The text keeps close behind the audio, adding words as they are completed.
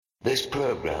This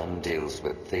program deals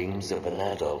with themes of an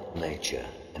adult nature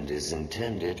and is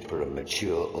intended for a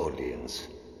mature audience.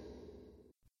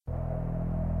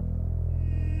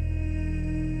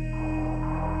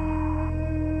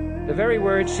 The very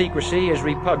word secrecy is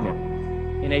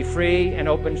repugnant in a free and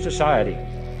open society.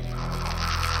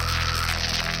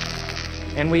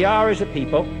 And we are, as a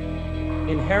people,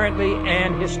 inherently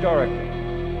and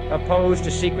historically opposed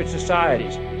to secret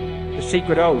societies, to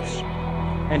secret oaths,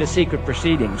 and to secret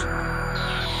proceedings.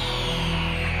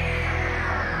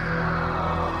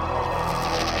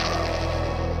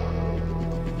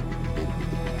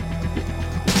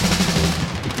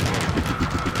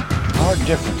 Our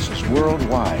differences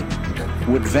worldwide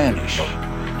would vanish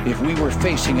if we were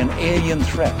facing an alien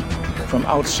threat from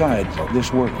outside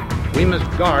this world. We must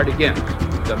guard against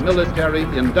the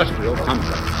military-industrial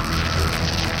complex.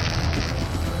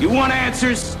 You want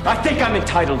answers? I think I'm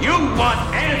entitled. You want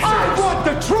answers? I want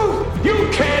the truth! You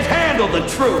can't handle the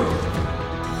truth!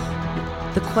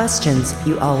 The questions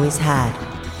you always had.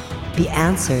 The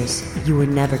answers you were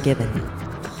never given.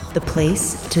 The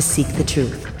place to seek the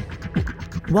truth.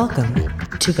 Welcome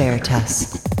to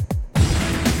Veritas.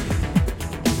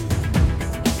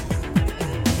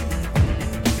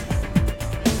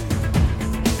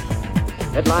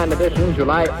 Headline edition,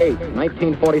 July 8,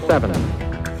 1947.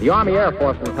 The Army Air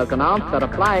Forces has announced that a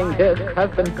flying disc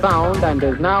has been found and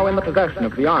is now in the possession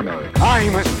of the Army.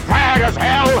 I'm as mad as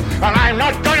hell, and I'm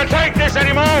not going to take this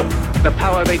anymore! The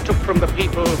power they took from the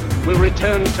people will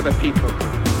return to the people.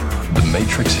 The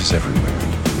Matrix is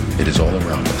everywhere. It is all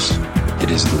around us.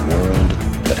 It is the world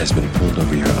that has been pulled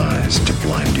over your eyes to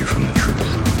blind you from the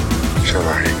truth. Shall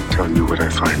I tell you what I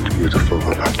find beautiful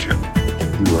about you?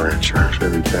 You are at your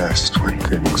very best when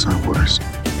things are worse.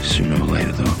 Sooner or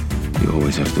later, though, you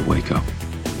always have to wake up.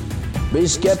 Be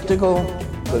skeptical,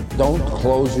 but don't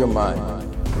close your mind.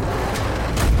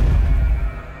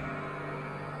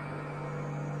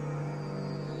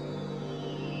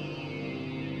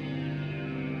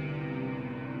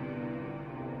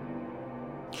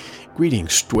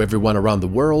 Greetings to everyone around the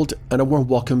world, and a warm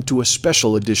welcome to a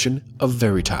special edition of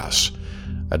Veritas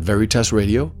at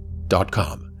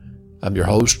veritasradio.com. I'm your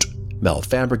host, Mel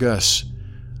Fabregas,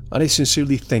 and I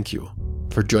sincerely thank you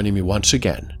for joining me once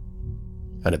again.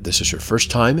 And if this is your first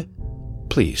time,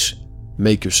 please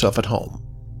make yourself at home.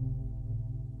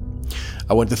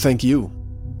 I want to thank you,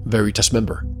 Veritas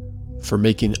member, for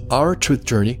making our truth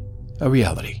journey a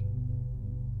reality.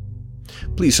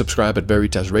 Please subscribe at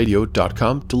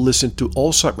veritasradio.com to listen to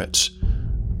all segments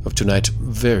of tonight's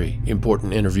very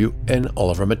important interview and all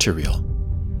of our material.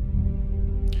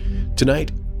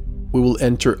 Tonight, we will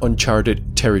enter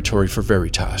uncharted territory for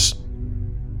Veritas.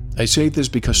 I say this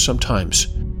because sometimes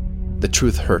the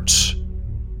truth hurts.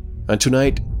 And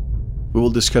tonight, we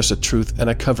will discuss a truth and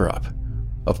a cover-up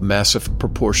of massive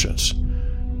proportions.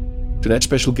 Tonight's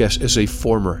special guest is a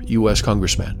former U.S.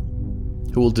 congressman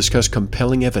who will discuss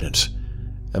compelling evidence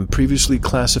and previously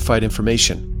classified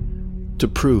information to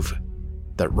prove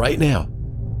that right now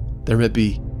there may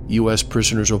be U.S.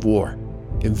 prisoners of war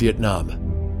in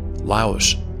Vietnam,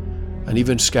 Laos, and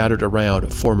even scattered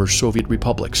around former Soviet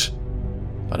republics,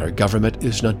 and our government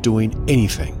is not doing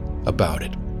anything about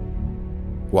it.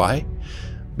 Why?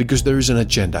 Because there is an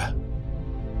agenda.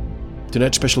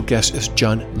 Tonight's special guest is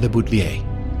John LeBoutillier,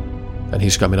 and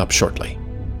he's coming up shortly.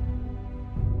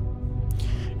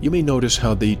 You may notice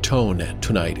how the tone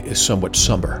tonight is somewhat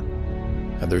somber,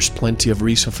 and there's plenty of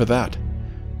reason for that.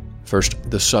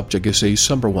 First, the subject is a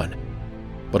somber one,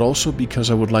 but also because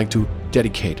I would like to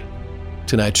dedicate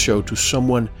tonight's show to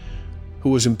someone who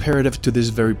was imperative to this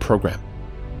very program.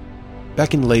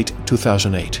 Back in late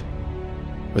 2008,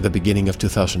 or the beginning of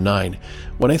 2009,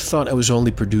 when I thought I was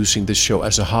only producing this show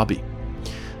as a hobby,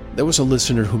 there was a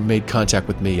listener who made contact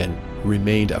with me and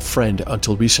remained a friend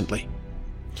until recently.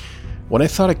 When I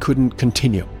thought I couldn't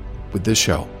continue with this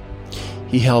show,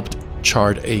 he helped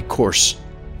chart a course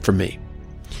for me.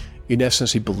 In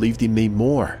essence, he believed in me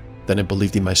more than I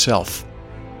believed in myself.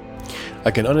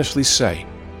 I can honestly say,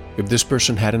 if this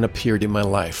person hadn't appeared in my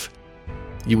life,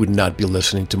 you would not be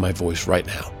listening to my voice right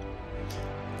now.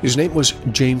 His name was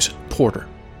James Porter,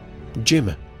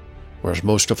 Jim, whereas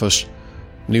most of us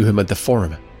knew him at the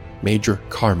forum, Major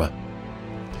Karma.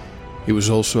 He was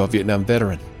also a Vietnam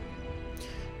veteran.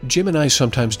 Jim and I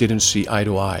sometimes didn't see eye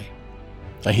to eye,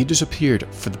 and he disappeared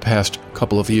for the past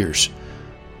couple of years,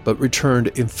 but returned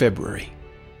in February.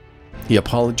 He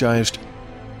apologized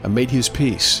and made his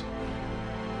peace.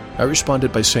 I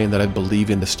responded by saying that I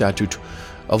believe in the statute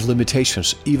of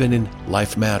limitations, even in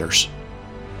life matters.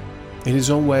 In his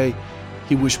own way,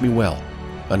 he wished me well,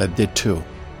 and I did too.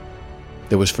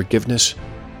 There was forgiveness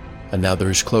and now there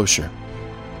is closure.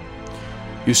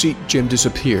 You see, Jim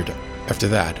disappeared after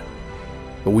that,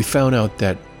 but we found out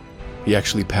that he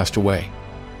actually passed away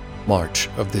March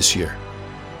of this year.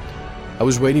 I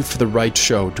was waiting for the right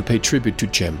show to pay tribute to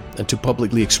Jim and to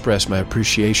publicly express my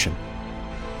appreciation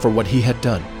for what he had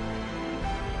done.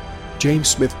 James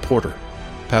Smith Porter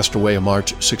passed away on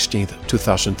March 16,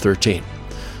 2013,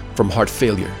 from heart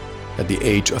failure at the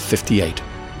age of 58.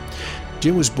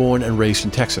 Jim was born and raised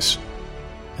in Texas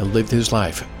and lived his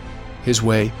life his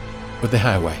way or the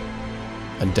highway,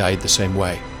 and died the same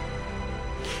way.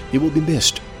 He will be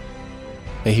missed.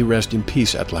 May he rest in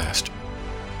peace at last.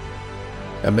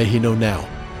 And may he know now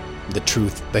the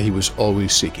truth that he was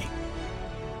always seeking.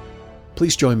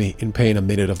 Please join me in paying a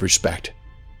minute of respect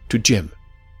to Jim,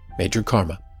 Major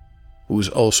Karma, who was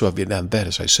also a Vietnam vet,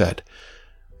 as I said.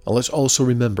 And let's also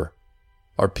remember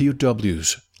our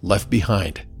POWs left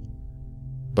behind,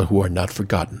 but who are not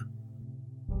forgotten.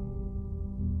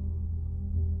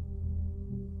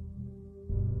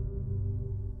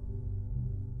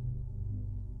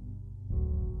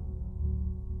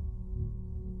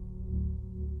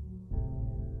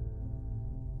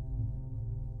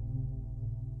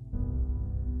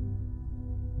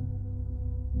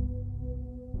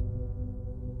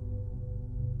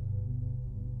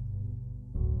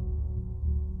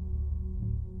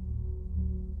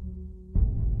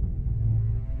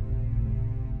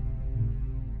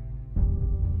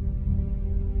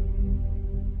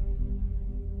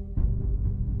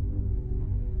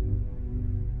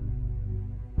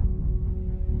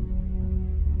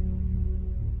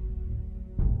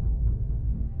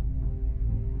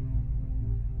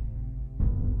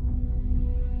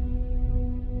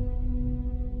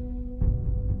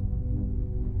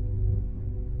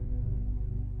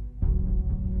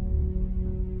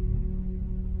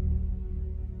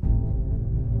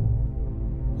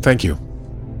 Thank you.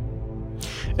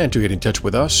 And to get in touch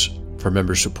with us, for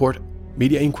member support,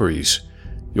 media inquiries,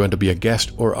 you want to be a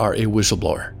guest or are a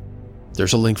whistleblower,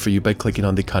 there's a link for you by clicking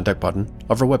on the contact button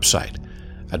of our website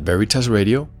at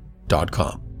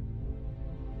veritasradio.com.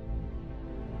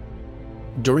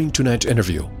 During tonight's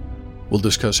interview, we'll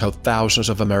discuss how thousands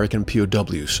of American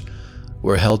POWs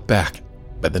were held back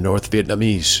by the North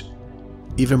Vietnamese.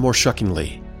 Even more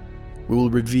shockingly, we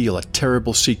will reveal a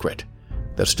terrible secret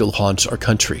that still haunts our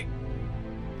country,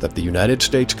 that the United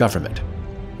States government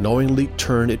knowingly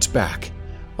turned its back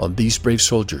on these brave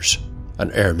soldiers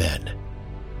and airmen.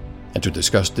 And to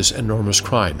discuss this enormous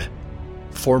crime,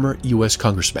 former U.S.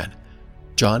 Congressman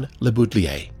John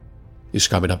LeBoutillier is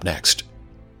coming up next,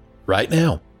 right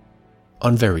now,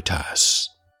 on Veritas.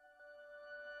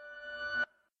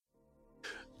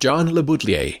 John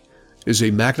LeBoutillier is a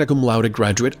magna cum laude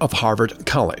graduate of Harvard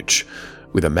College,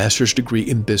 with a master's degree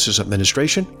in business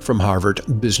administration from Harvard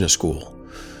Business School.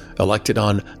 Elected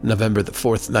on November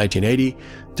 4, 1980,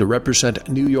 to represent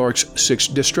New York's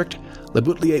 6th District,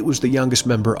 LeBoutillier was the youngest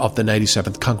member of the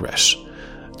 97th Congress.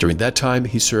 During that time,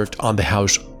 he served on the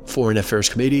House Foreign Affairs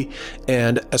Committee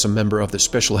and as a member of the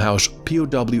Special House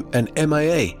POW and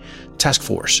MIA Task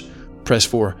Force, pressed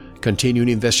for continuing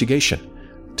investigation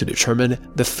to determine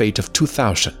the fate of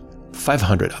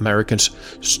 2,500 Americans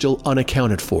still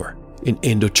unaccounted for in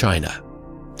Indochina.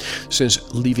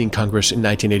 Since leaving Congress in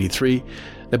 1983,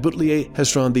 LeBoutillier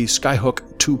has run the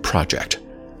Skyhook 2 Project,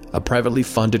 a privately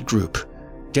funded group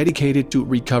dedicated to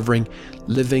recovering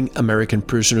living American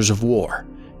prisoners of war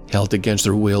held against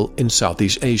their will in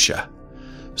Southeast Asia.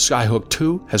 Skyhook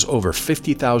 2 has over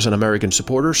 50,000 American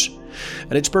supporters,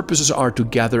 and its purposes are to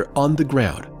gather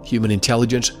on-the-ground human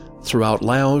intelligence throughout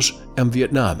Laos and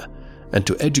Vietnam, and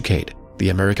to educate the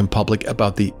American public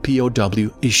about the POW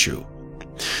issue.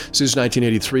 Since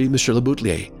 1983, Mr.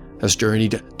 LeBoutillier has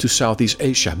journeyed to Southeast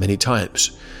Asia many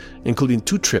times, including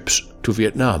 2 trips to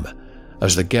Vietnam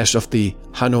as the guest of the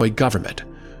Hanoi government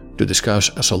to discuss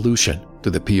a solution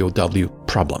to the POW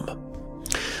problem.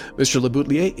 Mr.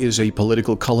 LeBoutillier is a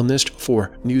political columnist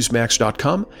for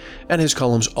Newsmax.com, and his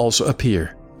columns also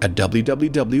appear at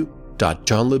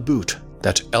www.johnlebout,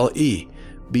 that's LEBOUT.com.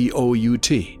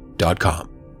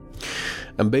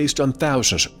 And based on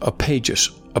thousands of pages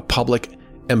of public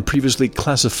and previously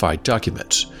classified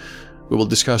documents, we will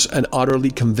discuss an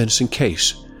utterly convincing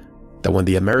case that when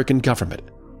the American government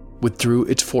withdrew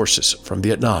its forces from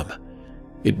Vietnam,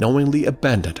 it knowingly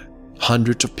abandoned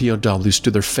hundreds of POWs to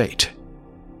their fate.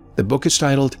 The book is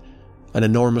titled An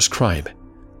Enormous Crime,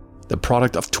 the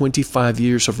product of 25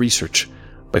 years of research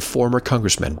by former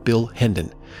Congressman Bill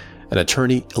Hendon and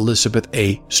attorney Elizabeth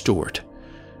A. Stewart.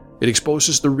 It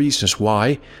exposes the reasons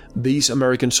why these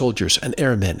American soldiers and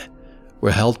airmen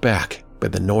were held back by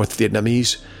the North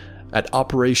Vietnamese at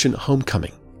Operation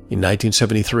Homecoming in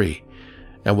 1973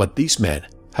 and what these men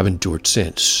have endured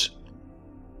since.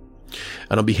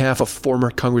 And on behalf of former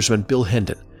Congressman Bill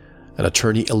Hendon and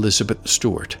attorney Elizabeth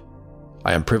Stewart,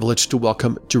 I am privileged to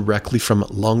welcome directly from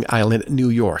Long Island, New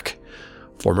York,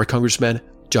 former Congressman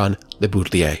John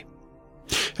LeBoutillier.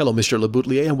 Hello, Mr.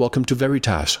 LeBoutillier, and welcome to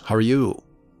Veritas. How are you?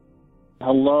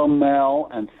 Hello, Mel,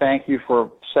 and thank you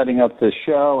for setting up this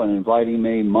show and inviting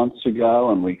me months ago,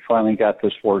 and we finally got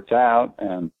this worked out.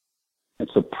 And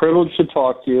it's a privilege to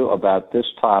talk to you about this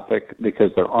topic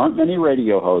because there aren't many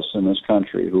radio hosts in this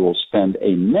country who will spend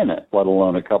a minute, let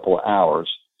alone a couple of hours,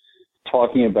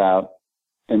 talking about,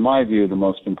 in my view, the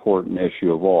most important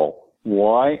issue of all.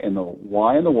 Why in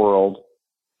the world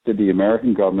did the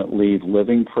American government leave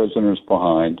living prisoners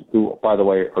behind, who, by the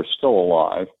way, are still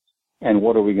alive, and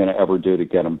what are we going to ever do to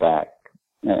get them back?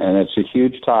 And it's a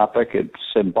huge topic. It's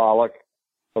symbolic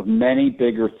of many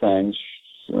bigger things,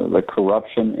 the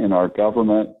corruption in our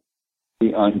government,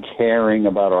 the uncaring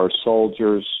about our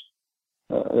soldiers.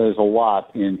 There's a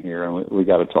lot in here, and we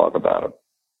got to talk about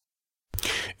it.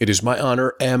 It is my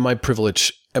honor and my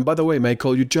privilege. And by the way, may I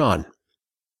call you John?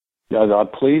 Yeah,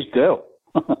 please do.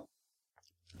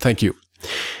 Thank you.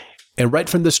 And right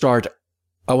from the start,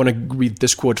 I want to read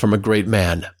this quote from a great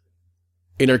man.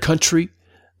 In our country,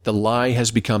 the lie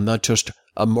has become not just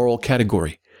a moral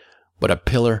category, but a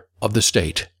pillar of the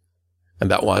state. And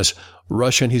that was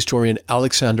Russian historian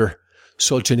Alexander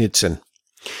Solzhenitsyn.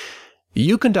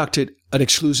 You conducted an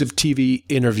exclusive TV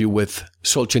interview with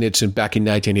Solzhenitsyn back in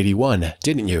 1981,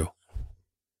 didn't you?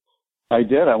 I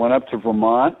did. I went up to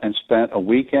Vermont and spent a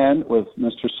weekend with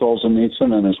Mr.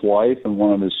 Solzhenitsyn and his wife and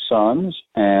one of his sons,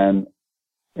 and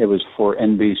it was for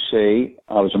NBC.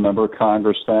 I was a member of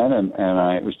Congress then, and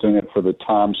I was doing it for the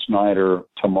Tom Snyder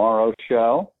Tomorrow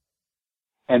show.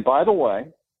 And by the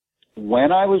way,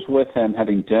 when I was with him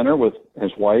having dinner with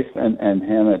his wife and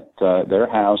him at their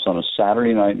house on a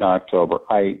Saturday night in October,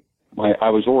 I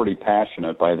was already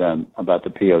passionate by then about the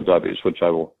POWs, which I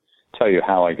will tell you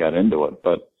how I got into it.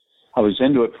 But I was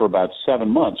into it for about 7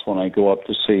 months when I go up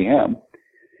to see him.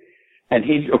 And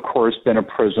he'd, of course, been a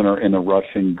prisoner in the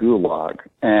Russian Gulag.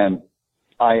 And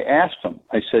I asked him,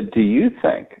 I said, do you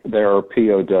think there are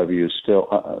POWs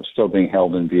still being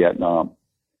held in Vietnam?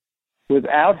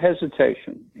 Without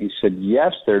hesitation, he said,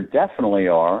 yes, there definitely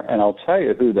are, and I'll tell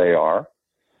you who they are.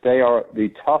 They are the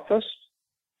toughest.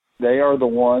 They are the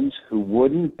ones who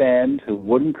wouldn't bend, who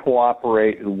wouldn't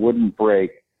cooperate, who wouldn't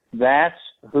break. That's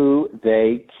who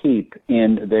they keep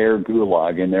in their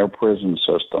gulag, in their prison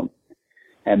system.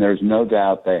 And there's no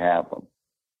doubt they have them.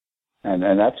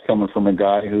 And that's coming from a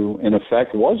guy who, in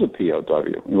effect, was a POW.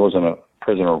 He wasn't a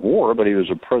prisoner of war, but he was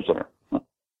a prisoner.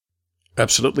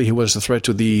 Absolutely. He was a threat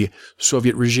to the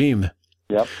Soviet regime.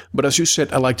 Yep. But as you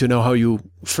said, I'd like to know how you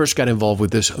first got involved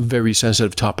with this very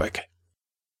sensitive topic.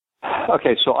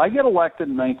 Okay, so I get elected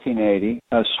in 1980,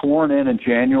 sworn in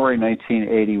January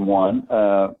 1981,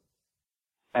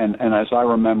 and as I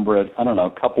remember it, I don't know,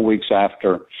 a couple weeks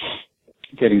after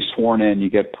getting sworn in, you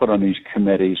get put on these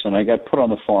committees, and I got put on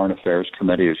the Foreign Affairs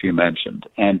Committee, as you mentioned.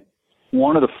 And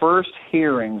one of the first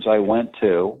hearings I went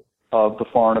to of the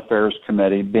Foreign Affairs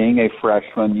Committee, being a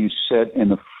freshman, you sit in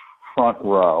the front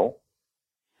row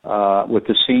with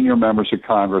the senior members of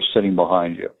Congress sitting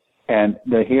behind you. And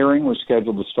the hearing was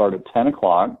scheduled to start at 10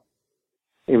 o'clock.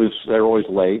 They're always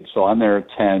late, so I'm there at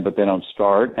 10, but they don't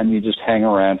start, and you just hang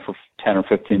around for 10 or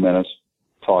 15 minutes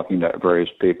talking to various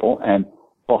people. And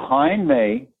behind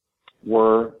me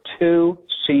were two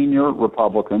senior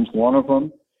Republicans. One of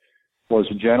them was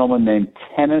a gentleman named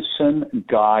Tennyson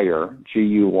Geyer,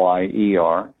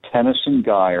 G-U-Y-E-R, Tennyson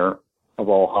Geyer of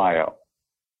Ohio.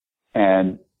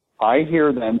 And I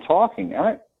hear them talking.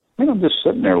 I'm just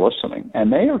sitting there listening,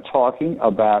 and they are talking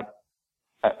about,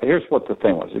 here's what the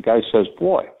thing was. The guy says,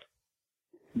 boy,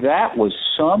 that was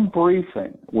some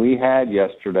briefing we had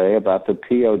yesterday about the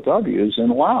POWs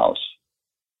in Laos.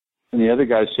 And the other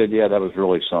guy said, yeah, that was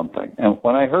really something. And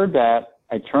when I heard that,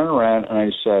 I turned around and I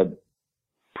said,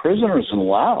 prisoners in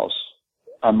Laos,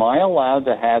 am I allowed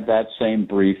to have that same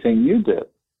briefing you did?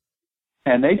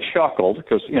 And they chuckled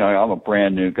because, I'm a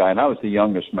brand new guy, and I was the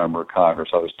youngest member of Congress.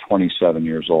 I was 27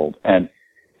 years old. And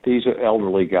these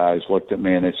elderly guys looked at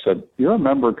me and they said, you're a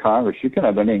member of Congress. You can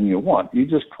have anything you want. You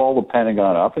just call the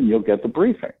Pentagon up and you'll get the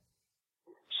briefing.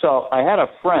 So I had a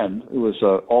friend who was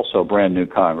also a brand new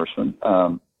congressman,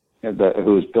 who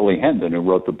was Billy Hendon, who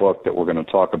wrote the book that we're going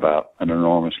to talk about, An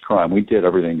Enormous Crime. We did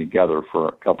everything together for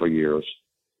a couple of years.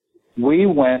 We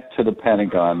went to the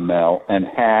Pentagon, Mel, and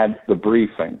had the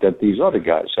briefing that these other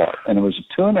guys had. And it was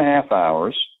 2.5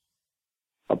 hours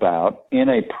in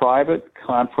a private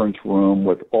conference room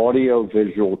with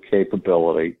audio-visual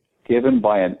capability given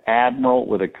by an admiral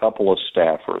with a couple of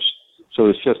staffers. So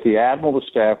it's just the admiral, the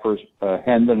staffers,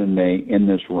 Hendon and me in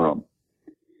this room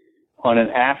on an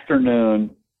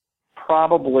afternoon,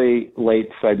 probably late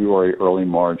February, early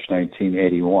March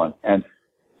 1981. And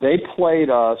they played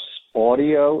us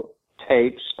audio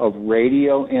tapes of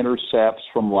radio intercepts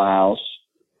from Laos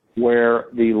where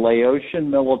the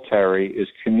Laotian military is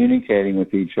communicating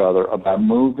with each other about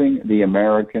moving the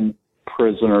American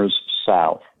prisoners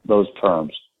south. Those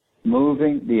terms.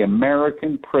 Moving the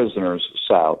American prisoners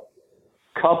south.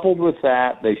 Coupled with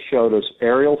that, they showed us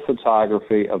aerial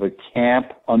photography of a camp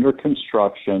under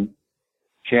construction,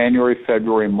 January,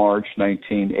 February, March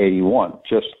 1981.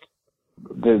 Just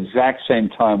the exact same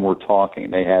time we're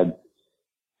talking. They had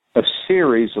a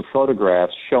series of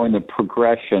photographs showing the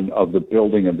progression of the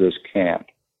building of this camp.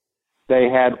 They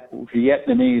had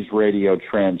Vietnamese radio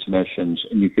transmissions,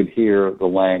 and you could hear the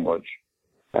language,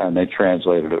 and they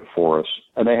translated it for us.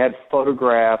 And they had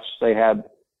photographs. They had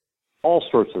all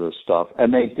sorts of this stuff.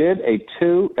 And they did a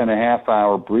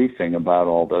 2.5-hour briefing about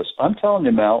all this. I'm telling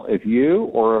you, Mel, if you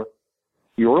or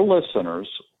your listeners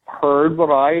heard what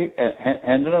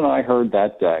Hendon and I heard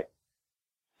that day,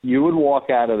 you would walk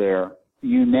out of there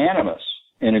unanimous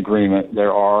in agreement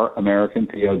there are American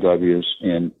POWs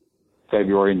in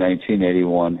February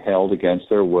 1981 held against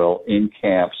their will in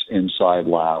camps inside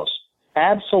Laos.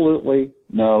 Absolutely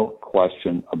no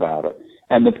question about it.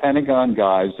 And the Pentagon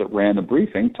guys that ran the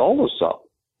briefing told us so.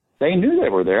 They knew they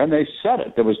were there, and they said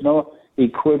it. There was no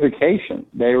equivocation.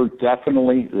 They were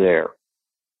definitely there.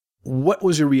 What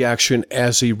was your reaction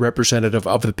as a representative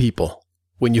of the people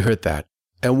when you heard that?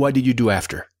 And what did you do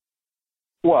after?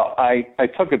 Well, I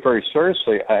took it very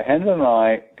seriously. Hendon and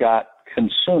I got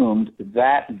consumed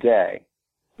that day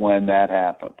when that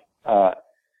happened.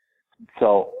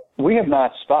 So we have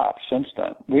not stopped since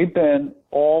then. We've been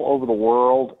all over the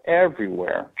world,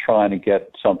 everywhere, trying to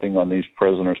get something on these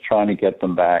prisoners, trying to get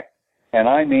them back. And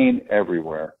I mean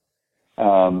everywhere.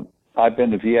 I've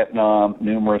been to Vietnam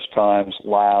numerous times,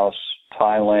 Laos,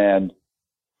 Thailand.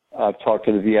 I've talked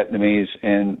to the Vietnamese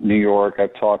in New York.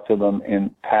 I've talked to them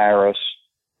in Paris.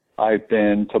 I've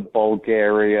been to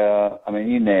Bulgaria. I mean,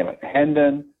 you name it.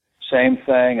 Hendon, same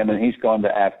thing. And then he's gone to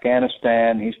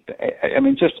Afghanistan.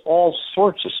 Just all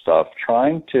sorts of stuff,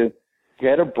 trying to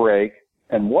get a break.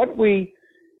 And what we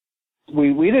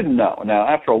didn't know. Now,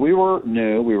 after all, we were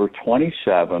new. We were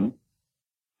 27.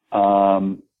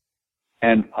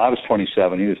 And I was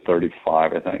 27. He was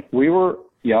 35, I think. We were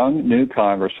young, new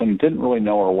congressmen, didn't really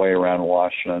know our way around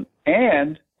Washington.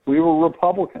 And we were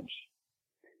Republicans.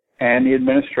 And the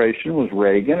administration was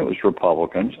Reagan. It was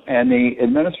Republicans. And the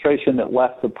administration that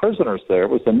left the prisoners there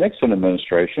was the Nixon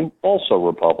administration, also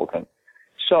Republican.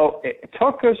 So it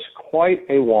took us quite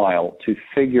a while to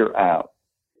figure out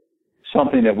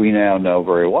something that we now know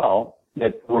very well,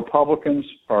 that Republicans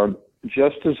are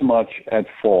just as much at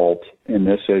fault in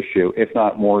this issue, if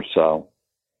not more so,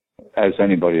 as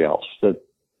anybody else. That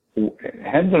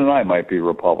Hendon and I might be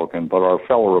Republican, but our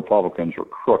fellow Republicans are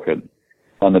crooked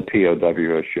on the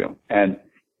POW issue. And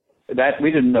that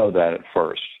we didn't know that at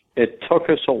first. It took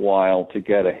us a while to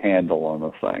get a handle on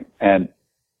the thing. And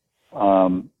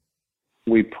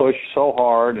we pushed so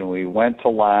hard, and we went to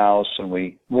Laos, and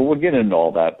we'll get into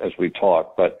all that as we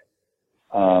talk, but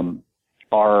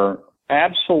our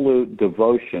absolute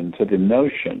devotion to the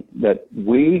notion that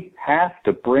we have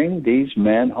to bring these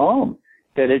men home,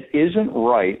 that it isn't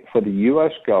right for the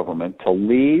U.S. government to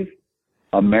leave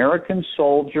American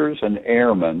soldiers and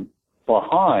airmen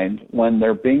behind when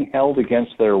they're being held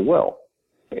against their will.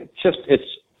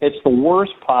 It's the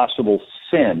worst possible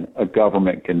sin a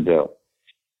government can do.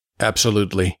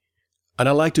 Absolutely. And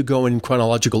I'd like to go in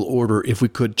chronological order if we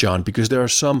could, John, because there are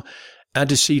some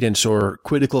antecedents or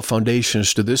critical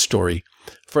foundations to this story.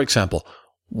 For example,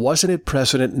 wasn't it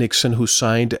President Nixon who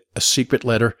signed a secret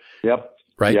letter? Yep.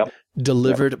 Right? Yep.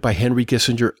 Delivered by Henry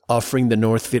Kissinger, offering the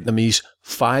North Vietnamese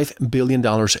 $5 billion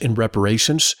in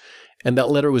reparations. And that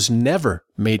letter was never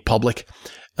made public.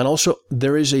 And also,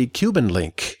 there is a Cuban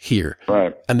link here.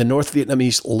 Right. And the North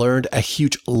Vietnamese learned a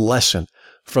huge lesson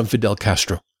from Fidel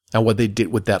Castro and what they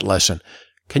did with that lesson.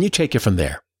 Can you take it from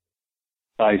there?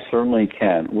 I certainly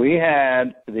can. We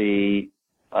had the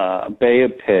Bay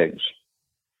of Pigs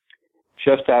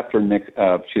just after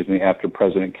after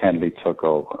President Kennedy took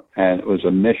over, and it was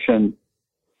a mission.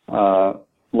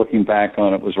 Looking back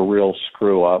on it, was a real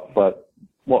screw up. But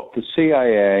what the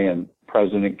CIA and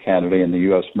President Kennedy and the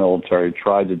U.S. military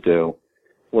tried to do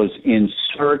was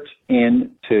insert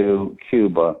into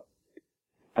Cuba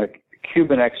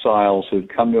Cuban exiles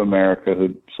who'd come to America,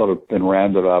 who'd sort of been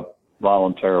rounded up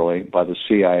voluntarily by the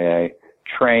CIA,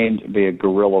 trained to be a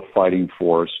guerrilla fighting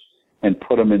force, and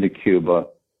put them into Cuba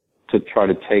to try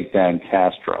to take down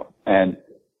Castro. And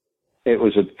it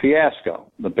was a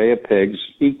fiasco. The Bay of Pigs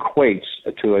equates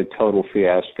to a total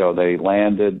fiasco. They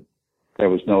landed. There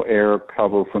was no air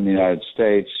cover from the United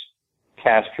States.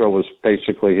 Castro was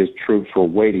basically, his troops were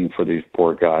waiting for these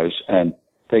poor guys, and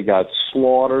they got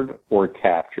slaughtered or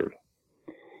captured.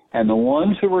 And the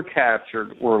ones who were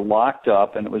captured were locked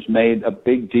up, and it was made a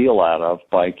big deal out of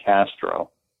by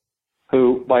Castro,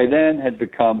 who by then had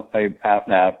become a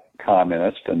out-and-out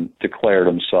communist and declared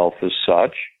himself as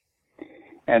such.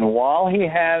 And while he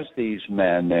has these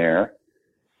men there,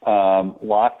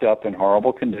 locked up in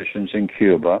horrible conditions in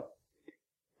Cuba,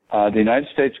 the United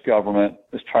States government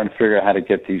is trying to figure out how to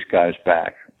get these guys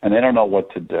back, and they don't know what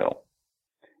to do.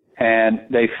 And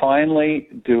they finally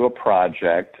do a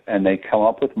project, and they come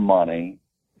up with money,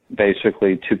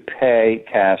 basically, to pay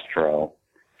Castro,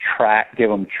 give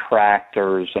him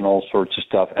tractors and all sorts of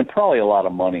stuff, and probably a lot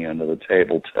of money under the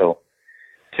table, too,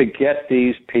 to get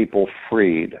these people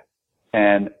freed.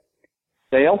 And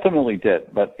they ultimately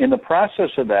did. But in the process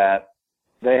of that,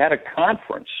 they had a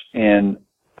conference in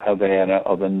Havana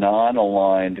of the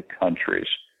non-aligned countries,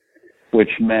 which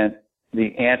meant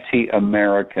the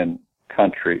anti-American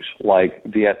countries like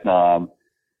Vietnam,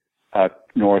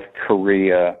 North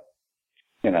Korea,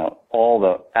 all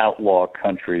the outlaw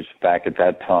countries back at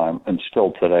that time, and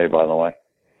still today, by the way.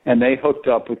 And they hooked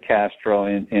up with Castro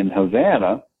in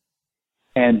Havana,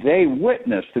 and they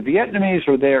witnessed, the Vietnamese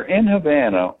are there in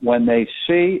Havana when they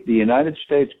see the United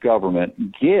States government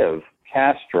give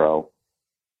Castro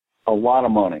a lot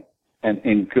of money, and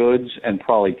in goods and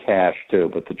probably cash too,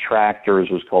 but the tractors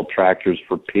was called Tractors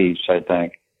for Peace, I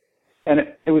think. And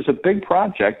it was a big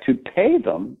project to pay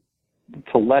them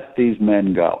to let these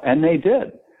men go. And they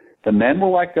did. The men were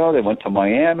let go. They went to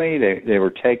Miami. They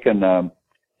were taken to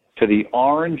the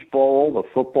Orange Bowl, the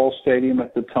football stadium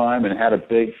at the time, and had a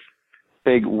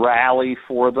big rally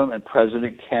for them. And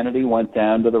President Kennedy went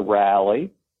down to the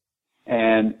rally.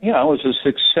 And, it was a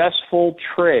successful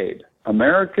trade.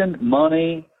 American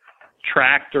money,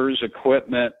 tractors,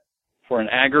 equipment for an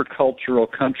agricultural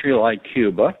country like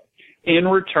Cuba in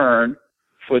return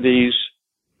for these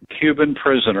Cuban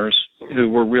prisoners who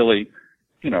were really,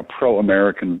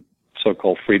 pro-American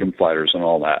so-called freedom fighters and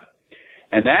all that.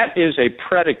 And that is a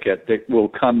predicate that will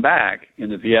come back in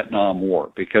the Vietnam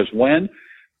War, because when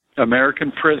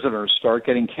American prisoners start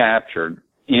getting captured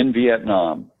in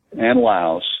Vietnam and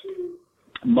Laos,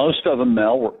 most of them,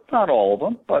 Mel, not all of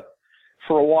them, but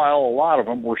for a while, a lot of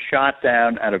them were shot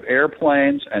down out of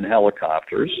airplanes and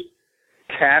helicopters,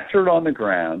 captured on the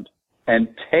ground, and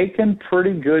taken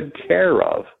pretty good care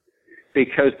of,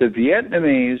 because the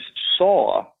Vietnamese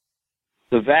saw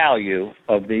the value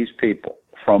of these people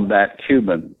from that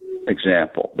Cuban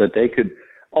example, that they could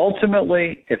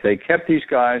ultimately, if they kept these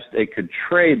guys, they could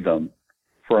trade them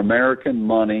for American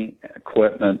money,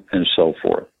 equipment, and so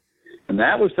forth. And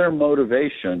that was their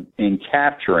motivation in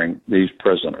capturing these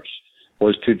prisoners,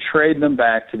 was to trade them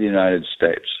back to the United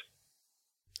States.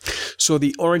 So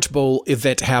the Orange Bowl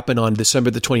event happened on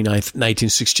December the 29th,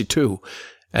 1962,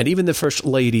 and even the First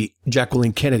Lady,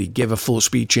 Jacqueline Kennedy, gave a full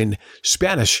speech in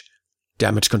Spanish.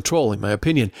 Damage control, in my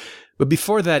opinion. But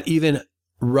before that, even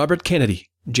Robert Kennedy,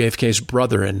 JFK's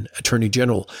brother and Attorney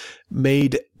General,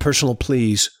 made personal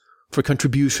pleas for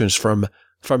contributions from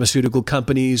pharmaceutical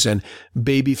companies and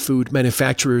baby food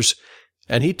manufacturers,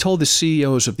 and he told the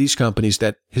CEOs of these companies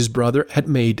that his brother had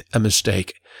made a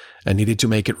mistake and needed to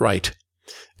make it right.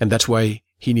 And that's why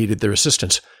he needed their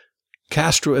assistance.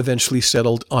 Castro eventually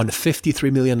settled on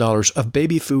 $53 million of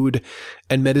baby food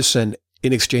and medicine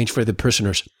in exchange for the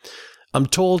prisoners. I'm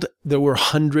told there were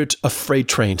hundreds of freight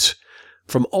trains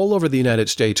from all over the United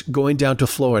States going down to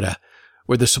Florida,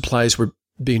 where the supplies were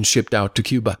being shipped out to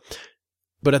Cuba.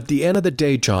 But at the end of the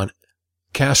day, John,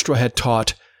 Castro had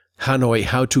taught Hanoi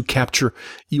how to capture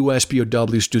U.S.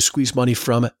 POWs to squeeze money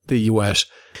from the U.S.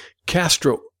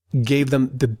 Castro gave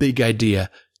them the big idea,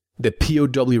 the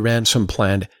POW ransom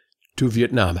plan to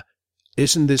Vietnam.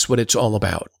 Isn't this what it's all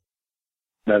about?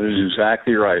 That is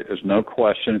exactly right. There's no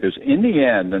question, because in the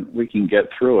end, and we can get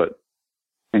through it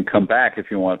and come back if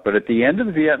you want, but at the end of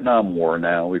the Vietnam War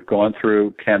now, we've gone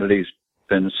through, Kennedy's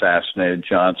been assassinated,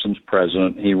 Johnson's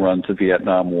president, he runs the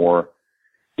Vietnam War.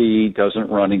 He doesn't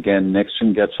run again.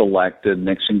 Nixon gets elected.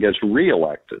 Nixon gets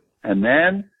reelected. And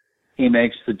then he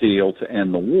makes the deal to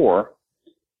end the war.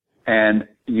 And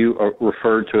you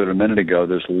referred to it a minute ago,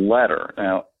 this letter.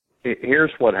 Now,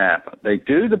 here's what happened. They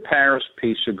do the Paris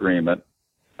Peace Agreement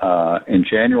in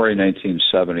January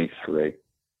 1973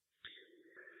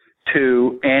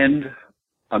 to end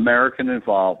American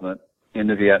involvement in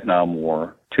the Vietnam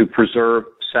War, to preserve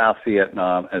South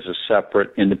Vietnam as a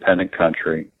separate independent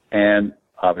country, and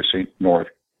obviously North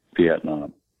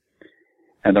Vietnam.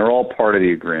 And they're all part of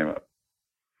the agreement.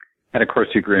 And of course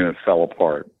the agreement fell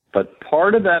apart. But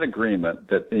part of that agreement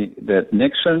that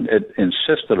Nixon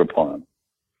insisted upon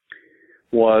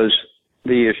was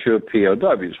the issue of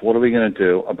POWs. What are we going to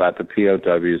do about the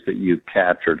POWs that you've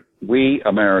captured? We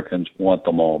Americans want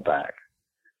them all back.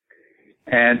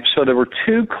 And so there were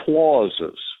two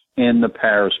clauses in the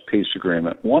Paris Peace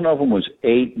Agreement. One of them was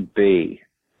 8B,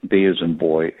 B as in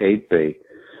boy, 8B,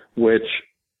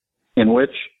 in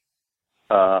which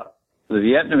the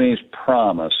Vietnamese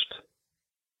promised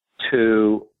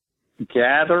to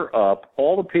gather up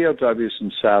all the POWs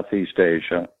in Southeast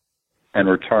Asia and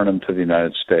return them to the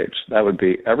United States. That would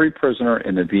be every prisoner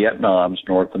in the Vietnams,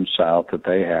 North and South, that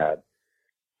they had,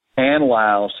 and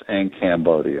Laos and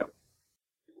Cambodia.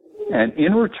 And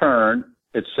in return,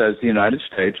 it says the United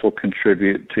States will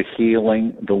contribute to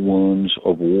healing the wounds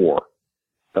of war.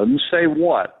 Doesn't say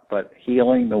what, but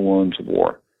healing the wounds of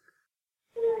war.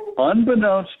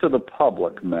 Unbeknownst to the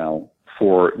public, Mel,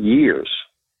 for years,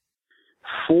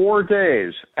 4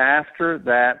 days after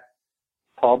that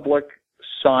public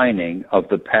signing of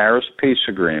the Paris Peace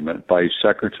Agreement by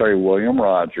Secretary William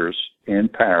Rogers in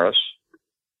Paris,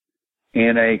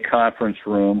 in a conference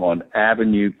room on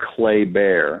Avenue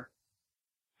Kléber,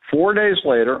 4 days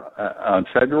later, on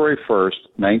February 1st,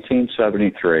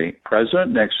 1973,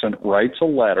 President Nixon writes a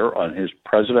letter on his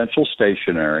presidential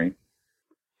stationery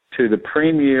to the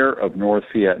Premier of North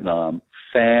Vietnam,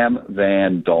 Pham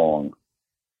Van Dong.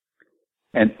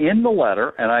 And in the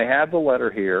letter, and I have the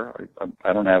letter here,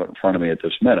 I don't have it in front of me at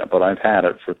this minute, but I've had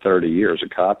it for 30 years, a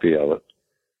copy of it.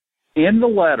 In the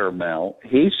letter, Mel,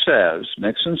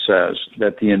 Nixon says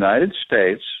that the United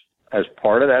States, as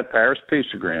part of that Paris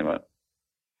Peace Agreement,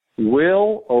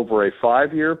 will, over a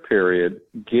 5-year period,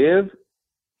 give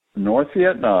North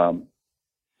Vietnam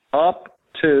up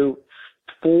to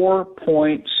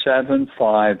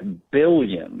 $4.75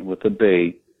 billion, with a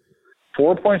B,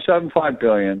 $4.75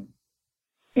 billion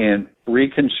in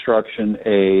reconstruction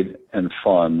aid and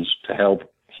funds to help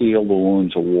heal the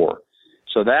wounds of war.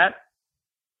 So that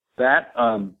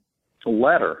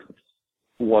letter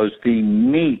was the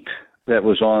meat that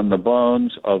was on the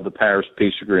bones of the Paris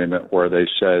Peace Agreement, where they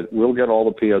said, we'll get all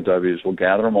the POWs, we'll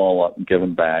gather them all up and give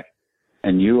them back,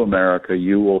 and you, America,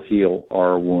 you will heal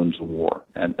our wounds of war.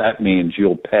 And that means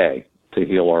you'll pay to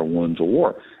heal our wounds of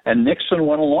war. And Nixon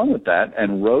went along with that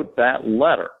and wrote that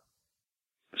letter,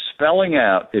 spelling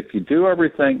out, if you do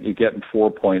everything, you get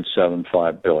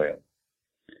 $4.75 billion,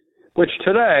 which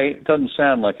today doesn't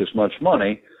sound like as much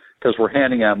money, because we're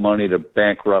handing out money to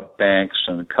bankrupt banks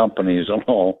and companies and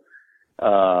all,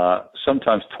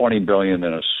 sometimes $20 billion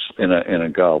in a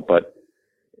go. But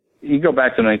you go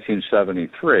back to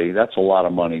 1973, that's a lot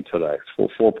of money today. So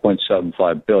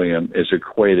 $4.75 billion is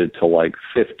equated to like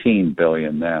 $15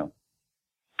 billion now.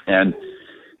 And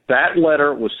that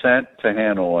letter was sent to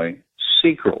Hanoi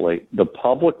secretly. The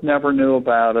public never knew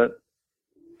about it.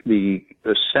 The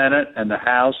Senate and the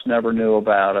House never knew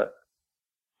about it.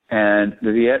 And the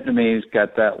Vietnamese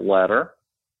got that letter,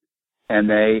 and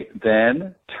they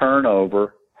then turn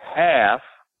over half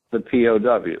the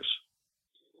POWs.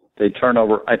 They turn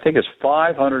over, I think it's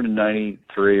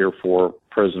 593 or 4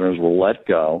 prisoners were let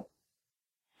go.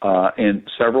 In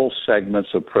several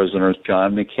segments of prisoners,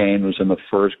 John McCain was in the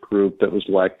first group that was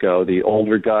let go. The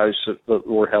older guys that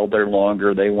were held there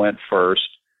longer, they went first.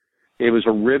 It was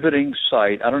a riveting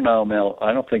sight. I don't know, Mel,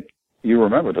 I don't think you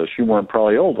remember this. You weren't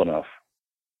probably old enough.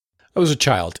 I was a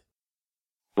child.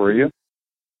 Were you?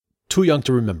 Too young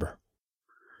to remember.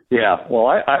 Yeah, well,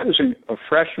 I was a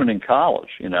freshman in college,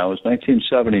 it was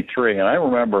 1973, and I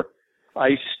remember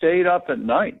I stayed up at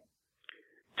night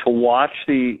to watch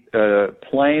the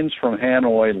planes from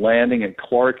Hanoi landing at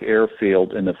Clark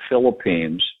Airfield in the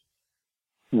Philippines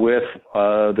with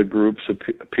the groups of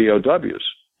POWs.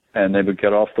 And they would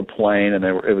get off the plane, and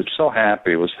it was so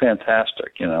happy. It was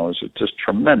fantastic, it was just a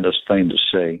tremendous thing to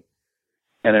see.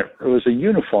 And it was a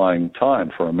unifying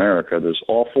time for America. There's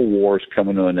awful wars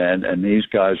coming to an end, and these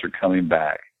guys are coming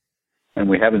back. And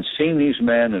we haven't seen these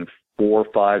men in 4,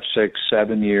 5, 6,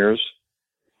 7 years,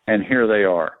 and here they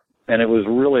are. And it was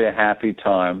really a happy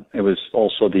time. It was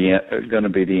also going to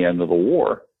be the end of the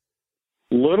war.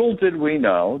 Little did we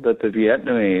know that the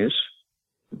Vietnamese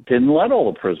didn't let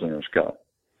all the prisoners go.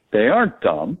 They aren't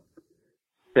dumb.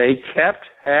 They kept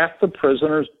half the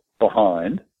prisoners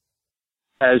behind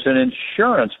as an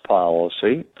insurance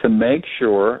policy to make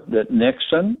sure that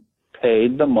Nixon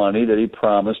paid the money that he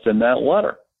promised in that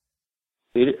letter.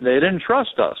 They didn't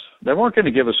trust us. They weren't going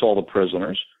to give us all the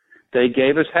prisoners. they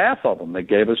gave us half of them. They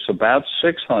gave us about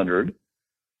 600,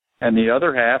 and the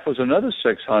other half was another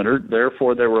 600.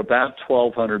 Therefore, there were about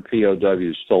 1,200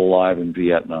 POWs still alive in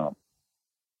Vietnam.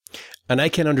 And I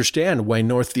can understand why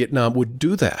North Vietnam would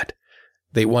do that.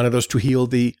 They wanted us to heal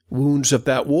the wounds of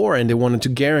that war, and they wanted to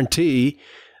guarantee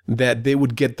that they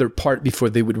would get their part before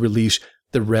they would release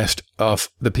the rest of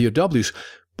the POWs.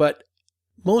 But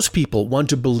most people want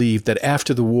to believe that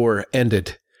after the war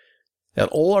ended, that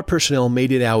all our personnel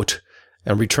made it out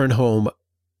and returned home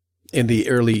in the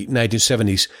early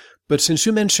 1970s. But since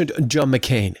you mentioned John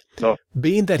McCain,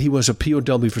 being that he was a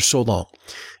POW for so long,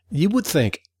 you would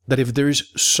think that if there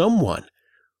is someone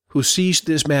who sees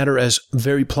this matter as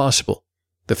very plausible,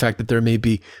 the fact that there may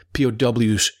be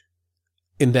POWs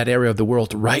in that area of the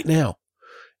world right now,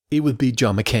 it would be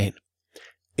John McCain.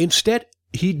 Instead,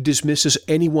 he dismisses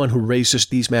anyone who raises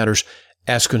these matters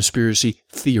as conspiracy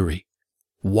theory.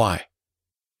 Why?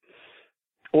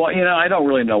 Well, I don't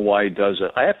really know why he does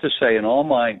it. I have to say, in all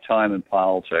my time in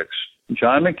politics,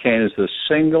 John McCain is the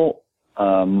single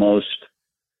most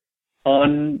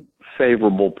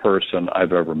unfavorable person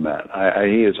I've ever met.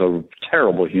 He is a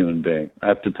terrible human being. I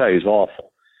have to tell you, he's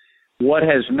awful. What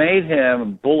has made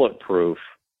him bulletproof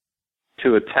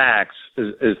to attacks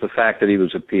is the fact that he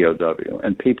was a POW.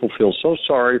 And people feel so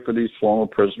sorry for these former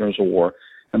prisoners of war.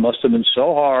 It must have been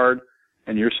so hard,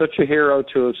 and you're such a hero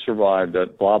to have survived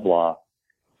it, blah, blah.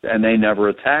 And they never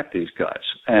attacked these guys.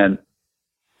 And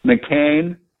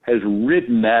McCain has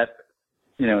ridden that,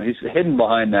 he's hidden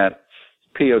behind that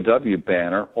POW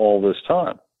banner all this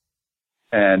time.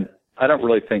 And I don't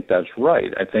really think that's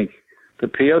right. I think the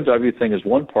POW thing is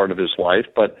one part of his life,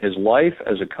 but his life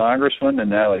as a congressman and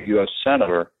now a U.S.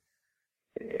 senator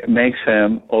makes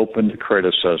him open to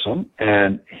criticism.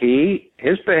 And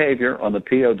his behavior on the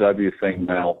POW thing,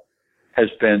 Mel, has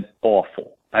been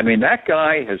awful. I mean, that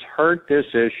guy has hurt this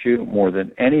issue more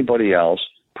than anybody else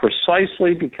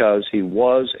precisely because he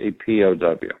was a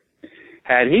POW.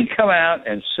 Had he come out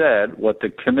and said what the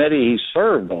committee he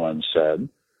served on said,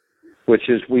 which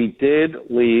is we did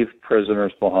leave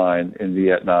prisoners behind in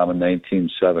Vietnam in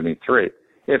 1973.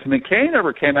 If McCain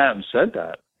ever came out and said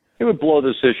that, it would blow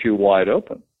this issue wide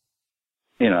open.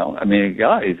 He's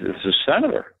a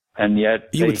senator, and yet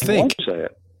he won't say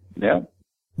it. Yeah.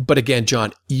 But again,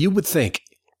 John, you would think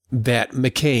that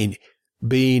McCain,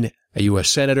 being a U.S.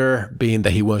 senator, being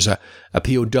that he was a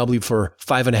POW for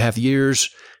 5.5 years,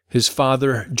 his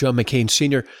father, John McCain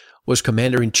Sr., was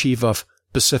commander-in-chief of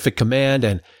Pacific Command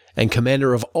and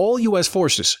commander of all U.S.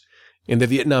 forces in the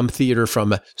Vietnam theater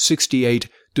from 68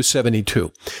 to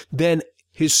 72. Then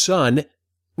his son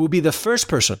will be the first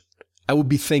person I would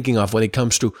be thinking of when it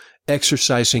comes to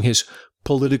exercising his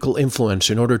political influence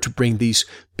in order to bring these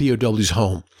POWs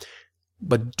home.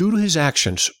 But due to his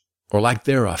actions, or lack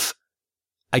thereof,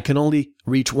 I can only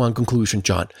reach one conclusion,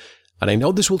 John. And I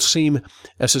know this will seem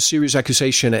as a serious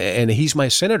accusation, and he's my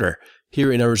senator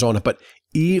here in Arizona, but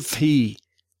if he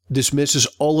dismisses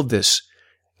all of this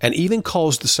and even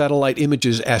calls the satellite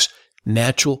images as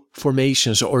natural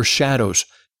formations or shadows,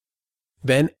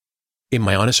 then, in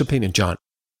my honest opinion, John,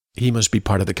 he must be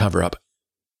part of the cover-up.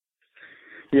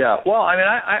 Yeah, well,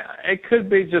 it could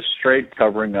be just straight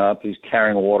covering up. He's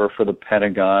carrying water for the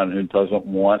Pentagon who doesn't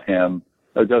want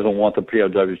the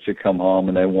POWs to come home,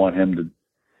 and they want him to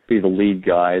be the lead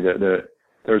guy.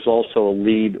 There's also a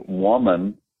lead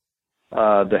woman,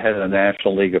 the head of the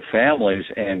National League of Families,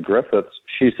 Ann Griffiths.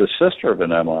 She's the sister of an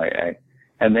MIA,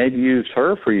 and they've used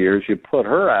her for years. You put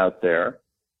her out there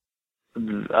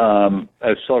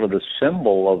as sort of the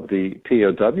symbol of the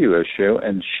POW issue,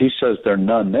 and she says there are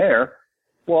none there.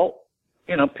 Well,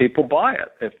 people buy it.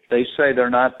 If they say they're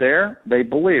not there, they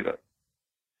believe it.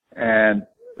 And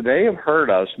they have heard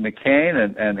us. McCain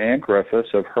and Ann Griffiths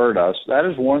have heard us. That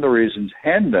is one of the reasons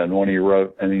Hendon, when he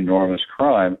wrote An Enormous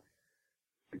Crime,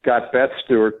 got Beth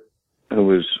Stewart, who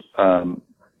was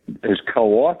his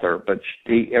co-author, but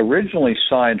he originally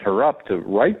signed her up to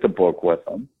write the book with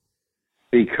him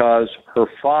because her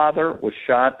father was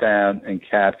shot down and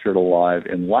captured alive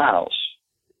in Laos.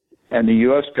 And the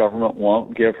U.S. government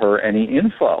won't give her any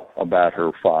info about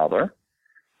her father.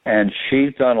 And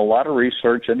she's done a lot of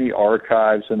research in the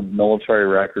archives and military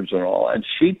records and all. And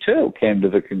she, too, came to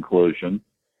the conclusion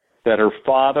that her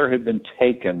father had been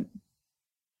taken,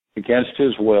 against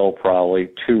his will probably,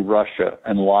 to Russia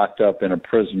and locked up in a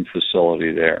prison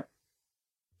facility there.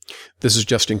 This is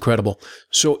just incredible.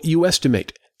 So you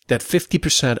estimate that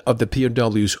 50% of the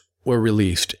POWs were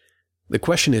released. The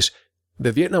question is,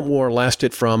 the Vietnam War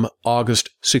lasted from August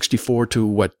 64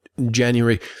 to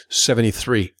January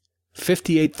 73.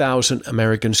 58,000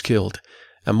 Americans killed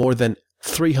and more than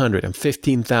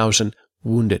 315,000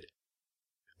 wounded.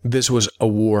 this was a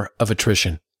war of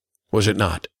attrition, was it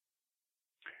not?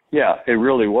 Yeah, it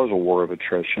really was a war of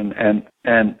attrition,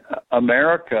 and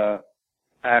America,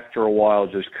 after a while,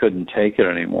 just couldn't take it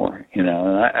anymore. And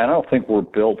I don't think we're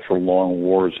built for long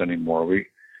wars anymore.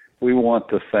 We want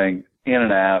the thing in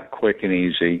and out, quick and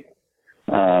easy.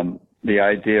 The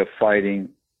idea of fighting,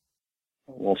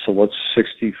 well, so what's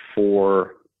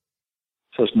 64?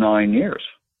 So it's 9 years.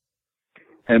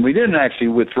 And we didn't actually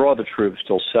withdraw the troops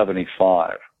till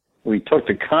 75. We took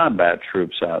the combat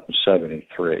troops out in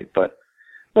 73. But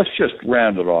let's just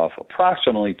round it off.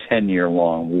 Approximately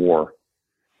 10-year-long war.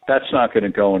 That's not going to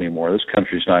go anymore. This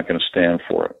country's not going to stand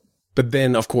for it. But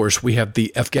then, of course, we have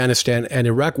the Afghanistan and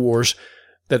Iraq wars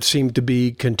that seem to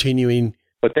be continuing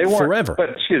but they weren't, forever. But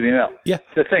excuse me, no. Yeah.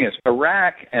 The thing is,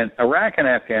 Iraq and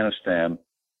Afghanistan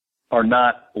are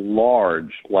not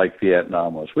large like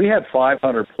Vietnam was. We had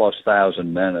 500,000+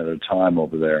 men at a time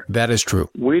over there. That is true.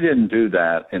 We didn't do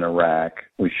that in Iraq.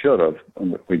 We should have,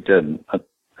 and we didn't.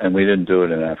 And we didn't do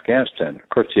it in Afghanistan. Of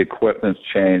course, the equipment's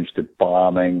changed, the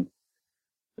bombing,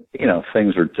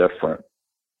 things are different.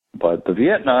 But the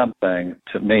Vietnam thing,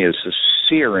 to me, is a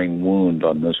searing wound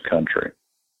on this country.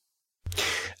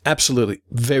 Absolutely.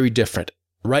 Very different.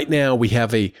 Right now, we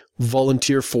have a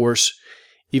volunteer force.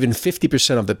 Even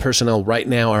 50% of the personnel right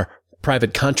now are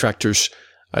private contractors,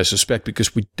 I suspect,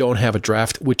 because we don't have a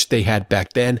draft, which they had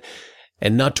back then.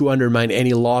 And not to undermine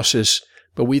any losses,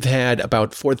 but we've had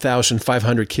about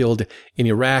 4,500 killed in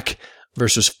Iraq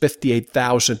versus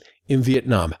 58,000 in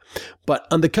Vietnam. But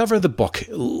on the cover of the book,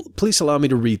 please allow me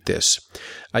to read this.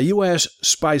 A U.S.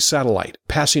 spy satellite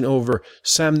passing over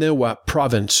Sam Newa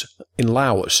province in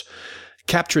Laos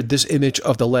captured this image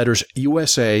of the letters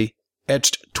USA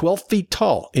etched 12 feet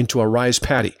tall into a rice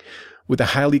paddy with a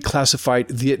highly classified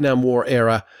Vietnam War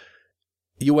era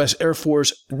U.S. Air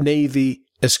Force, Navy,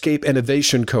 Escape and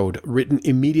Evasion Code written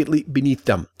immediately beneath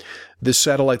them. This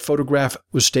satellite photograph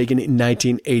was taken in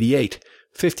 1988,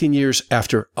 15 years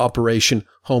after Operation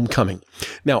Homecoming.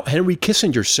 Now, Henry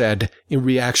Kissinger said in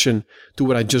reaction to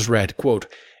what I just read, quote,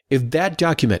 "If that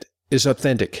document is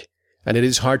authentic, and it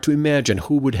is hard to imagine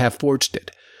who would have forged it,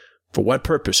 for what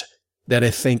purpose, then I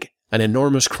think an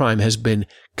enormous crime has been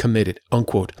committed,"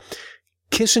 unquote.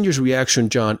 Kissinger's reaction,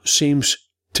 John, seems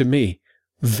to me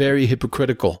very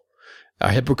hypocritical. A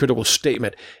hypocritical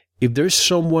statement. If there's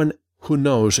someone who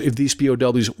knows if these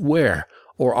POWs were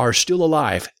or are still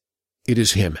alive, it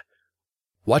is him.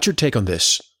 What's your take on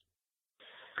this?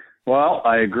 Well,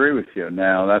 I agree with you.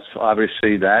 Now, that's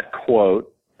obviously that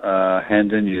quote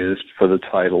Hendon used for the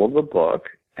title of the book,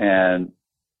 and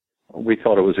we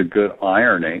thought it was a good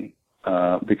irony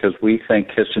because we think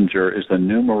Kissinger is the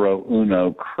numero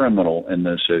uno criminal in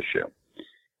this issue.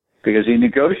 Because he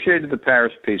negotiated the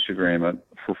Paris Peace Agreement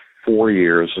for 4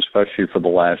 years, especially for the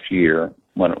last year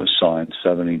when it was signed,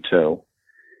 72.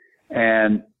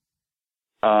 And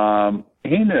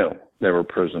he knew there were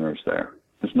prisoners there.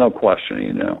 There's no question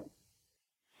he knew.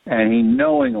 And he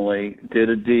knowingly did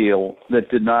a deal that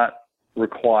did not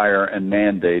require and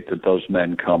mandate that those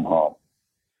men come home.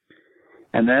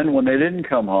 And then when they didn't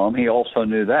come home, he also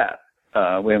knew that.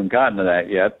 We haven't gotten to that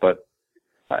yet, but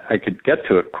I could get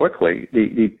to it quickly.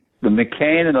 The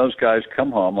McCain and those guys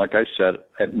come home, like I said,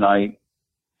 at night,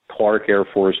 Clark Air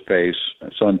Force Base.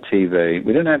 It's on TV.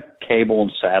 We didn't have cable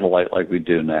and satellite like we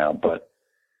do now, but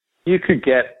you could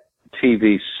get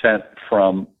TV sent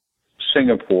from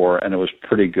Singapore, and it was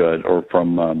pretty good, or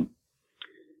from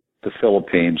the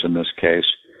Philippines in this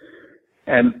case.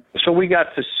 And so we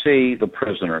got to see the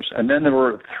prisoners. And then there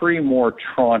were 3 more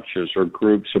tranches or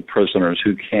groups of prisoners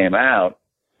who came out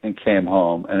and came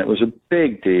home. And it was a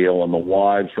big deal, and the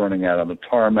wives running out on the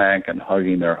tarmac and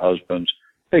hugging their husbands.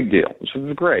 Big deal. This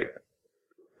was great.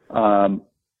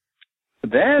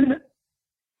 Then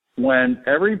when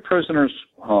every prisoner's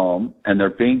home and they're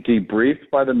being debriefed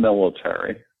by the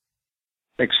military,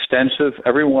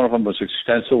 every one of them was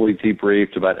extensively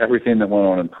debriefed about everything that went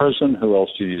on in prison. Who else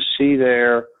did you see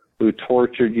there? Who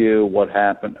tortured you? What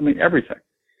happened? I mean, everything.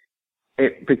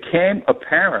 It became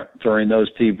apparent during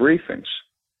those debriefings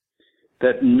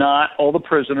that not all the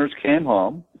prisoners came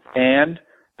home, and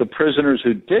the prisoners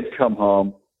who did come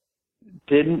home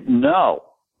didn't know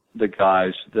the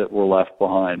guys that were left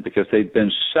behind because they'd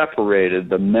been separated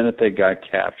the minute they got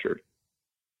captured.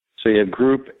 So you have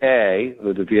Group A,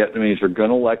 who the Vietnamese are going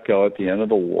to let go at the end of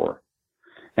the war,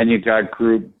 and you got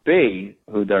Group B,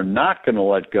 who they're not going to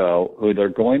let go, who they're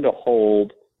going to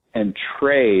hold and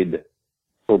trade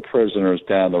for prisoners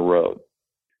down the road.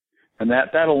 And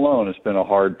that alone has been a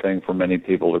hard thing for many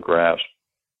people to grasp.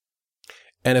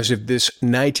 And as if this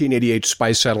 1988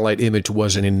 spy satellite image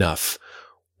wasn't enough,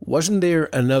 Wasn't there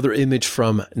another image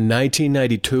from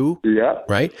 1992? Yeah.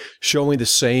 Right? Showing the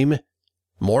same,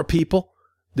 more people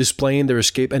displaying their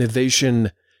escape and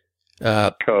evasion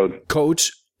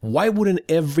codes. Why wouldn't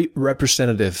every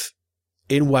representative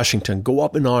in Washington go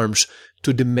up in arms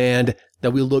to demand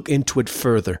that we look into it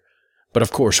further? But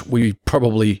of course,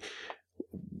 the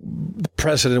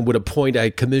president would appoint a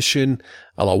commission,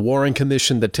 a la Warren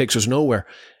Commission, that takes us nowhere.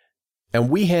 And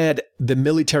we had the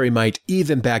military might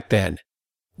even back then.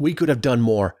 We could have done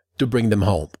more to bring them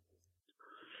home.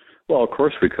 Well, of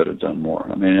course we could have done more.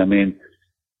 I mean,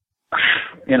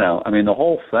 the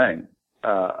whole thing.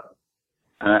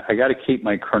 I got to keep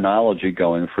my chronology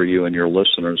going for you and your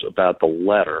listeners about the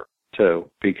letter too,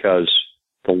 because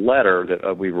the letter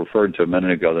that we referred to a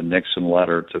minute ago, the Nixon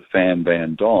letter to Pham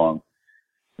Van Dong,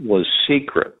 was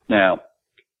secret. Now,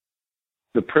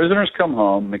 the prisoners come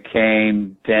home,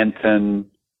 McCain, Denton.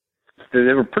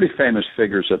 They were pretty famous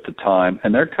figures at the time,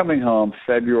 and they're coming home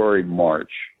February,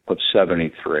 March of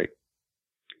 73.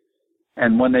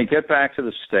 And when they get back to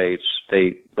the States,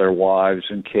 their wives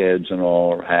and kids and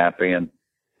all are happy. And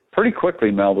pretty quickly,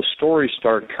 Mel, the stories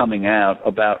start coming out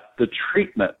about the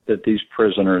treatment that these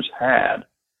prisoners had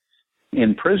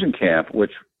in prison camp,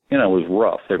 which, was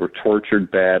rough. They were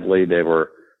tortured badly. The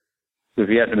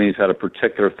Vietnamese had a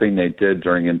particular thing they did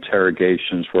during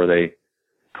interrogations where they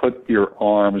put your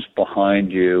arms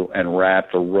behind you and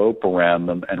wrapped a rope around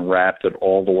them and wrapped it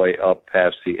all the way up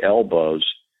past the elbows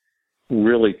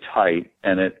really tight,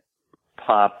 and it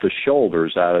popped the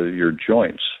shoulders out of your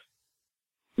joints.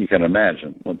 You can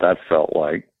imagine what that felt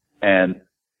like. And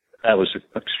that was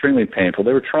extremely painful.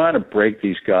 They were trying to break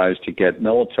these guys to get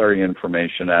military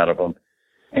information out of them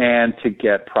and to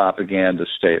get propaganda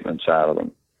statements out of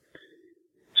them.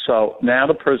 So now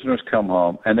the prisoners come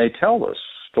home and they tell this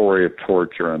story of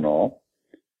torture and all.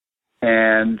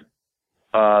 And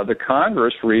the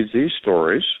Congress reads these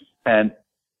stories and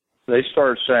they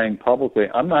start saying publicly,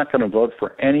 I'm not going to vote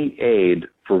for any aid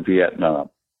for Vietnam.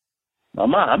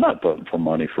 I'm not voting for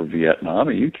money for Vietnam.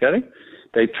 Are you kidding?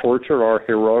 They tortured our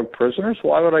heroic prisoners.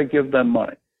 Why would I give them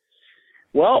money?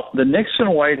 Well, the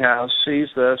Nixon White House sees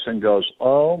this and goes,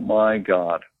 oh, my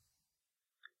God.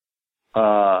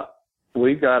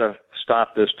 We've got to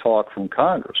stop this talk from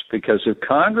Congress, because if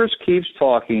Congress keeps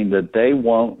talking that they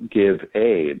won't give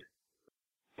aid,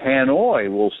 Hanoi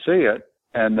will see it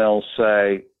and they'll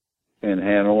say in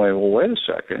Hanoi, well, wait a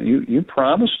second, you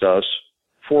promised us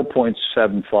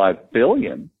 $4.75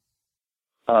 billion.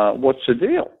 What's the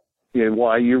deal? Why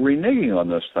are you reneging on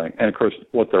this thing? And of course,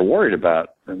 what they're worried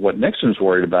about, and what Nixon's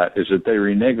worried about, is that they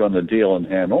renege on the deal in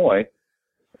Hanoi,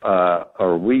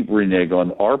 or we renege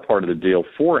on our part of the deal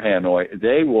for Hanoi.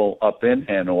 They will, up in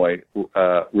Hanoi,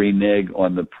 renege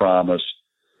on the promise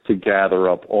to gather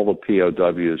up all the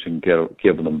POWs and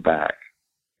give them back.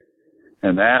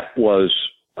 And that was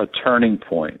a turning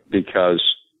point, because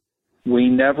we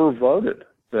never voted.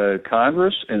 The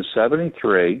Congress in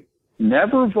 73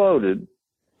 never voted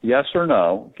yes or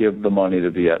no, give the money to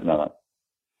Vietnam.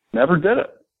 Never did it.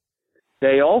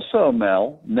 They also,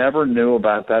 Mel, never knew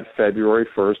about that February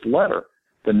 1st letter.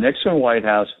 The Nixon White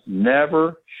House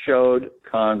never showed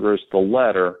Congress the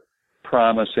letter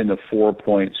promising the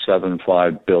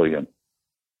 $4.75 billion.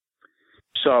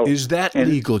 So, is that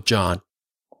legal, John?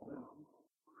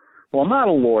 Well, I'm not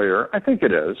a lawyer. I think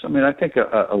it is. I mean, I think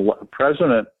a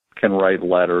president can write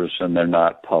letters and they're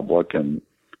not public, and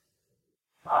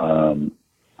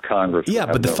Congress. Yeah,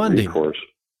 but the funding. Recourse.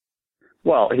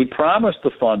 Well, he promised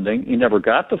the funding. He never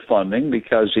got the funding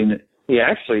because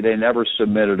they never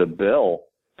submitted a bill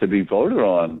to be voted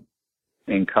on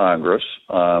in Congress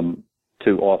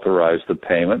to authorize the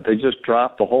payment. They just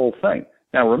dropped the whole thing.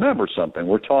 Now, remember something.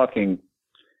 We're talking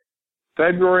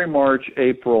February, March,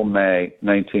 April, May,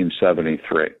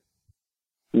 1973.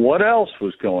 What else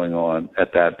was going on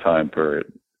at that time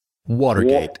period?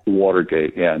 Watergate.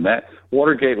 Watergate, yeah. And that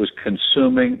Watergate was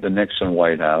consuming the Nixon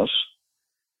White House.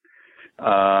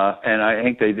 And I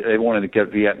think they wanted to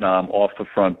get Vietnam off the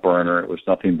front burner. It was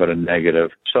nothing but a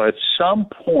negative. So at some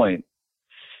point,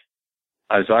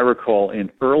 as I recall,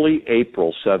 in early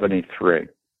April 73,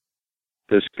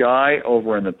 this guy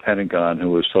over in the Pentagon who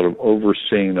was sort of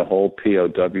overseeing the whole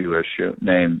POW issue,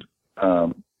 named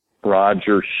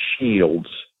Roger Shields,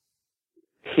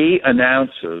 he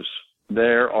announces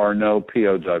there are no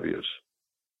POWs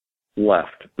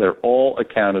left. They're all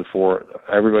accounted for.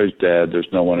 Everybody's dead. There's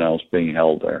no one else being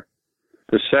held there.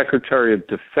 The Secretary of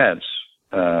Defense,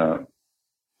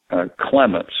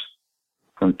 Clements,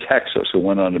 from Texas, who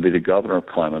went on to be the governor of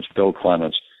Clements, Bill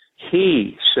Clements,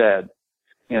 he said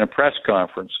in a press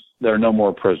conference, there are no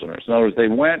more prisoners. In other words, they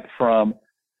went from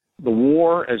the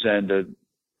war has ended,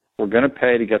 we're going to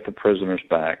pay to get the prisoners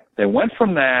back. They went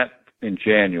from that in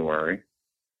January,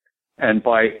 and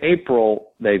by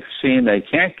April, they've seen they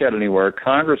can't get anywhere.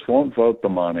 Congress won't vote the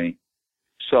money,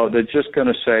 so they're just going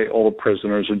to say all the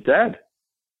prisoners are dead.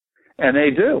 And they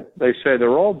do. They say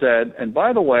they're all dead. And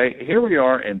by the way, here we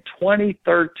are in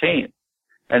 2013.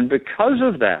 And because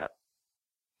of that,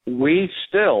 we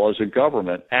still, as a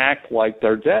government, act like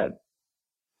they're dead.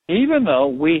 Even though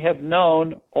we have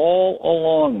known all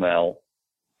along, Mel,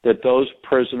 that those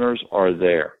prisoners are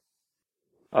there.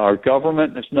 Our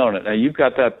government has known it. Now, you've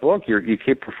got that book. You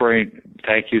keep referring,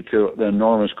 thank you, to The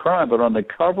Enormous Crime. But on the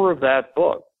cover of that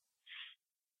book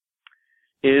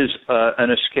is an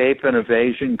escape and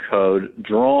evasion code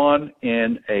drawn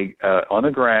in on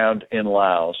the ground in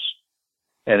Laos.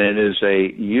 And it is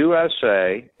a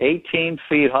USA, 18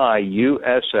 feet high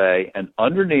USA, and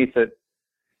underneath it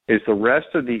is the rest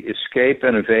of the escape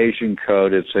and evasion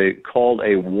code. It's called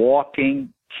a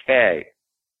walking K.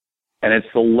 And it's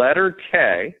the letter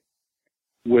K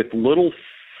with little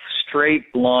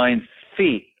straight line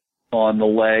feet on the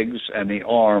legs and the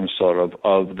arms sort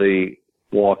of the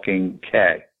walking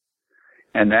K.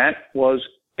 And that was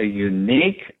a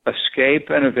unique escape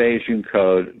and evasion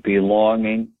code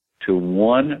belonging to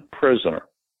one prisoner.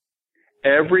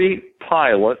 Every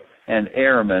pilot and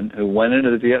airman who went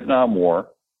into the Vietnam War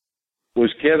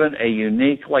was given a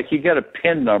unique, like you get a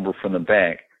PIN number from the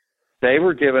bank. They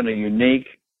were given a unique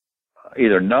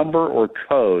either number or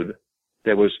code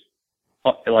that was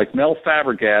like Mel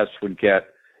Fabregas would get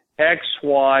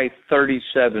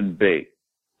XY37B.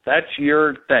 That's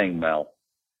your thing, Mel.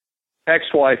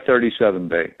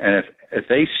 XY37B. And if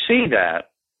they see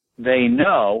that, they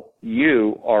know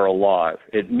you are alive.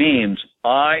 It means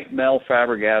I, Mel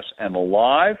Fabregas, am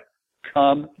alive.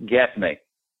 Come get me.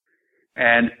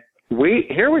 And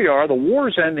here we are. The war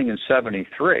is ending in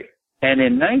 73. And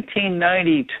in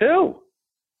 1992,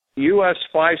 U.S.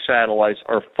 spy satellites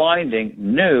are finding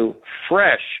new,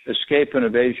 fresh escape and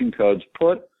evasion codes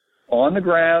put on the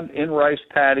ground, in rice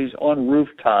paddies, on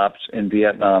rooftops in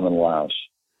Vietnam and Laos.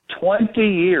 20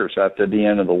 years after the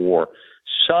end of the war.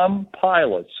 Some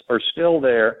pilots are still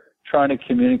there trying to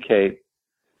communicate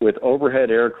with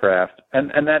overhead aircraft.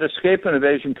 And that escape and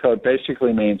evasion code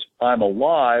basically means, I'm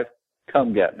alive,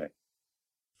 come get me.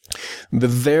 The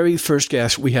very first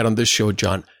guest we had on this show,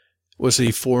 John, was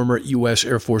a former U.S.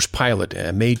 Air Force pilot,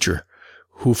 a major,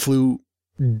 who flew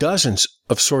dozens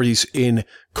of sorties in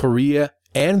Korea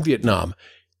and Vietnam.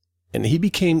 And he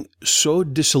became so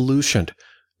disillusioned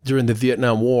during the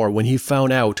Vietnam War when he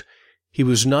found out he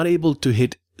was not able to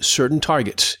hit certain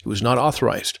targets. He was not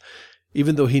authorized,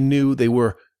 even though he knew they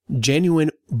were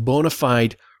genuine, bona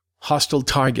fide, hostile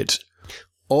targets,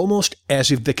 almost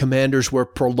as if the commanders were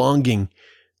prolonging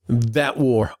that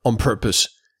war on purpose.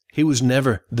 He was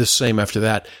never the same after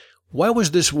that. Why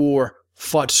was this war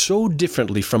fought so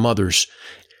differently from others?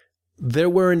 There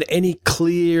weren't any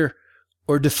clear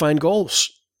or defined goals.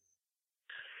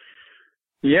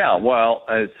 Yeah, well,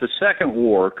 it's the second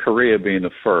war, Korea being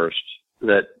the first,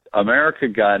 that America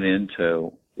got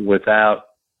into without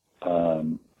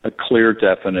a clear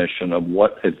definition of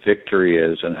what a victory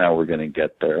is and how we're going to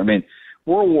get there. I mean,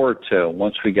 World War II,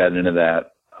 once we got into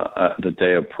that, the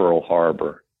day of Pearl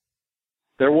Harbor,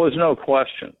 there was no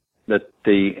question that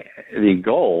the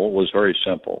goal was very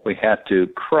simple. We had to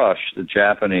crush the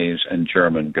Japanese and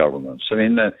German governments. I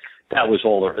mean, that's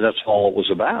all it was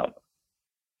about.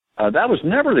 That was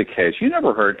never the case. You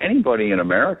never heard anybody in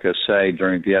America say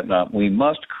during Vietnam, we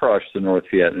must crush the North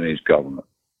Vietnamese government.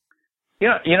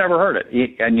 You never heard it.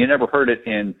 And you never heard it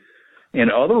in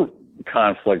other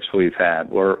conflicts we've had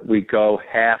where we go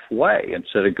halfway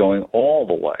instead of going all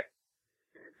the way.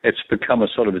 It's become a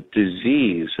sort of a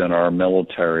disease in our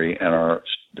military and our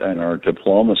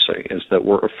diplomacy, is that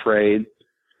we're afraid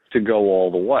to go all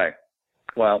the way.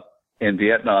 Well, in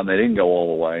Vietnam, they didn't go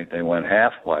all the way. They went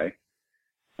halfway.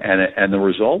 And the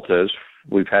result is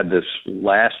we've had this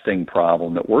lasting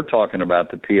problem that we're talking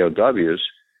about, the POWs.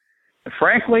 And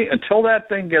frankly, until that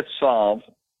thing gets solved,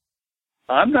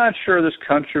 I'm not sure this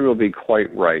country will be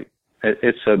quite right.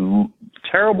 It's a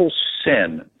terrible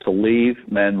sin to leave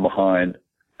men behind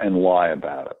and lie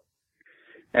about it.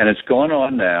 And it's gone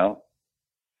on now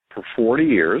for 40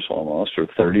 years almost, or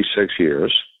 36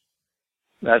 years.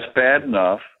 That's bad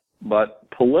enough, but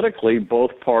politically,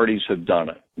 both parties have done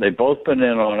it. They've both been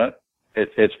in on it.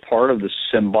 It's part of the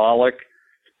symbolic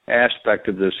aspect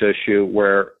of this issue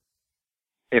where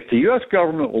if the U.S.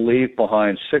 government will leave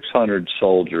behind 600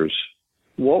 soldiers,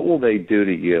 what will they do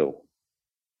to you?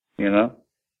 You know?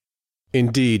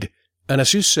 Indeed. And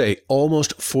as you say,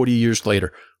 almost 40 years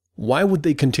later, why would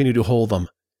they continue to hold them?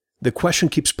 The question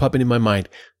keeps popping in my mind.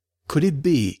 Could it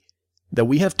be that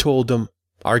we have told them,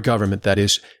 our government that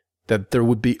is, that there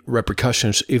would be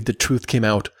repercussions if the truth came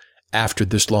out after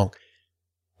this long?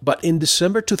 But in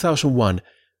December 2001,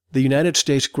 the United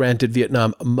States granted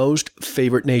Vietnam most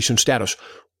favored nation status.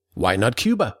 Why not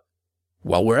Cuba?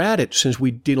 While we're at it, since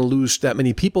we didn't lose that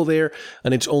many people there,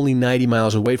 and it's only 90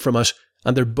 miles away from us,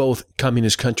 and they're both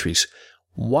communist countries,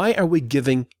 why are we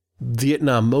giving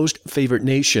Vietnam most favored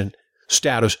nation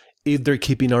status if they're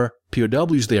keeping our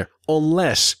POWs there,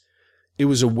 unless it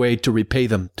was a way to repay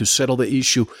them, to settle the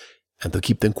issue, and to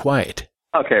keep them quiet?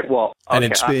 Okay, well, and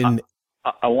it's been...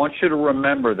 I want you to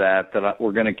remember that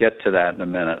we're going to get to that in a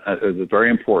minute. It's very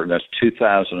important. That's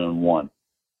 2001.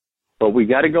 But we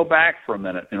got to go back for a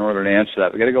minute in order to answer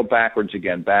that. We got to go backwards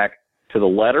again, back to the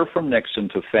letter from Nixon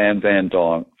to Van Van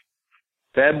Dong,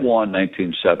 Feb 1,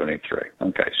 1973.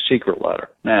 Okay, secret letter.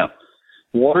 Now,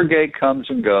 Watergate comes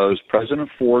and goes. President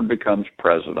Ford becomes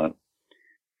president.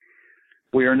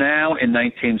 We are now in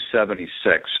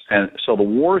 1976, and so the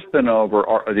war's been over,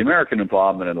 the American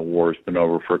involvement in the war has been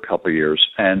over for a couple of years,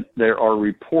 and there are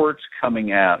reports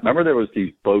coming out. Remember, there was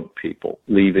these boat people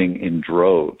leaving in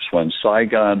droves when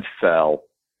Saigon fell.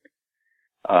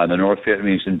 The North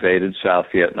Vietnamese invaded South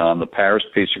Vietnam. The Paris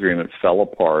Peace Agreement fell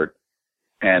apart,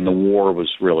 and the war was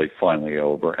really finally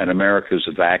over, and America's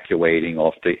evacuating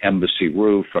off the embassy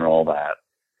roof and all that.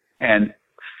 And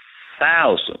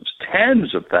thousands,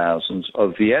 tens of thousands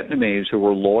of Vietnamese who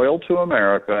were loyal to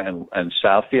America and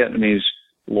South Vietnamese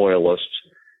loyalists,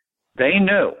 they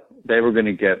knew they were going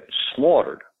to get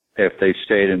slaughtered if they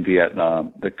stayed in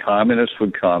Vietnam. The communists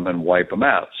would come and wipe them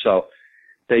out. So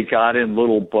they got in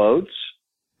little boats,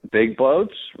 big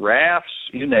boats, rafts,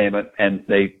 you name it, and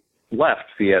they left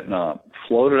Vietnam,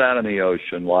 floated out in the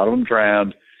ocean. A lot of them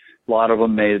drowned. A lot of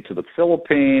them made it to the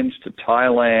Philippines, to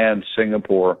Thailand,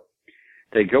 Singapore.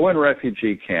 They go in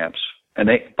refugee camps, and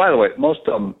they, by the way, most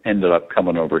of them ended up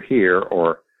coming over here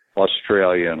or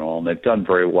Australia and all, and they've done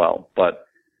very well. But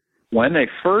when they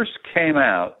first came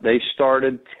out, they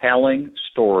started telling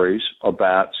stories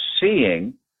about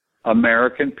seeing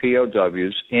American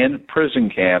POWs in prison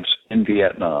camps in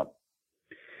Vietnam.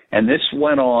 And this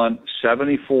went on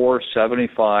 74,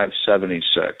 75,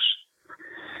 76.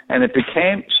 And it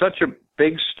became such a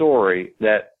big story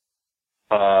that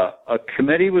a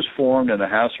committee was formed in the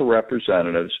House of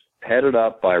Representatives, headed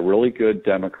up by a really good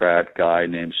Democrat guy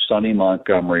named Sonny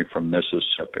Montgomery from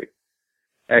Mississippi,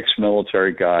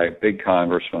 ex-military guy, big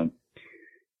congressman.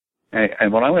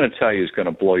 And what I'm going to tell you is going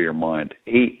to blow your mind.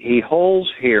 He holds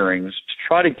hearings to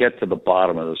try to get to the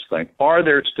bottom of this thing. Are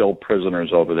there still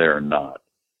prisoners over there or not?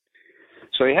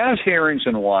 So he has hearings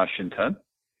in Washington,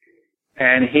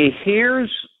 and he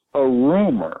hears a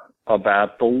rumor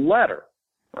about the letter,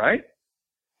 right?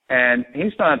 And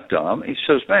he's not dumb. He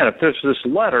says, man, if there's this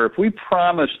letter, if we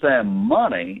promised them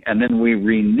money and then we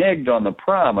reneged on the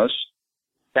promise,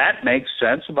 that makes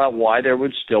sense about why there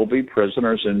would still be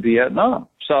prisoners in Vietnam.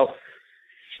 So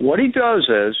what he does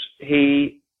is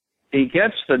he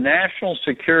gets the National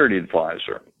Security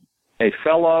Advisor, a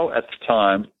fellow at the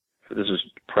time, this is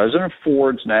President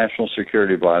Ford's National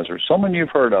Security Advisor, someone you've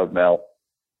heard of, Mel,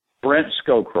 Brent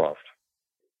Scowcroft.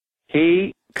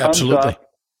 He comes up,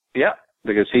 yeah,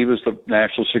 because he was the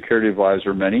National Security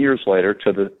Advisor many years later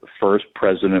to the first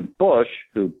President Bush,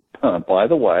 who, by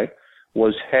the way,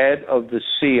 was head of the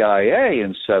CIA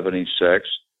in 76.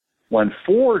 When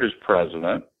Ford is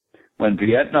president, when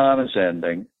Vietnam is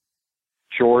ending,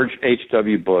 George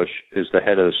H.W. Bush is the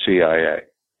head of the CIA.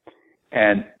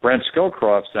 And Brent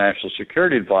Scowcroft's National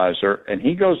Security Advisor, and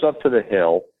he goes up to the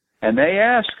Hill, and they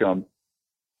ask him,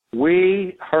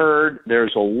 we heard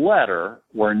there's a letter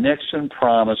where Nixon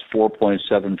promised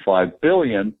 $4.75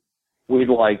 billion. We'd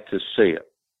like to see it.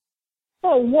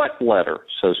 Oh, what letter?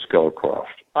 Says Scowcroft.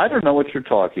 I don't know what you're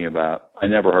talking about. I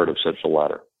never heard of such a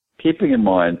letter. Keeping in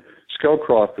mind,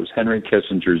 Scowcroft was Henry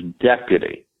Kissinger's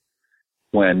deputy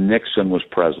when Nixon was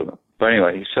president. But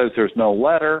anyway, he says there's no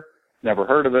letter, never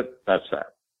heard of it, that's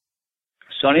that.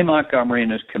 Sonny Montgomery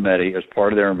and his committee, as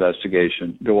part of their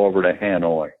investigation, go over to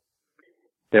Hanoi.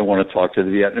 They want to talk to the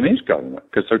Vietnamese government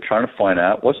because they're trying to find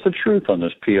out what's the truth on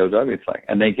this POW thing.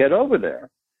 And they get over there,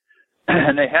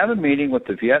 and they have a meeting with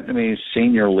the Vietnamese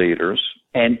senior leaders.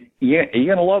 And you're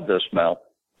going to love this, Mel.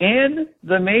 In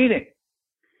the meeting,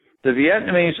 the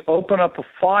Vietnamese open up a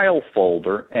file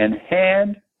folder and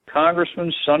hand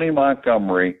Congressman Sonny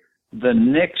Montgomery the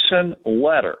Nixon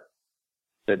letter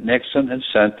that Nixon had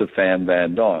sent to Van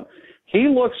Van Dong. He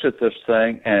looks at this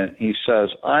thing and he says,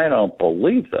 I don't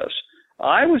believe this.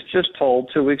 I was just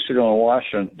told 2 weeks ago in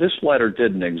Washington this letter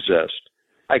didn't exist.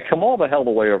 I come all the hell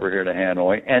the way over here to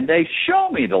Hanoi, and they show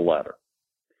me the letter.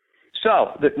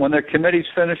 So when the committee's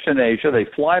finished in Asia, they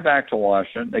fly back to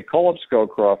Washington. They call up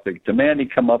Scowcroft. They demand he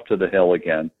come up to the Hill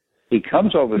again. He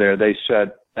comes over there. They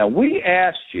said, now, we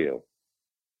asked you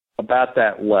about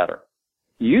that letter.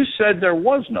 You said there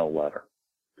was no letter.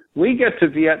 We get to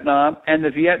Vietnam, and the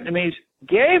Vietnamese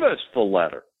gave us the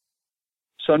letter.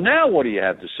 So now what do you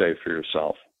have to say for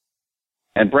yourself?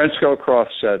 And Brent Scowcroft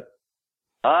said,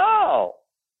 oh,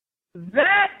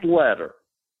 that letter.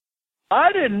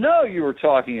 I didn't know you were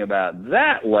talking about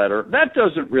that letter. That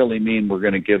doesn't really mean we're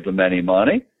going to give them any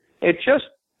money. It just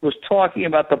was talking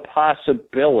about the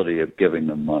possibility of giving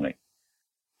them money.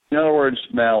 In other words,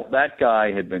 Mel, that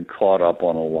guy had been caught up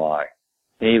on a lie.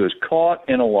 He was caught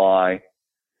in a lie.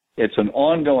 It's an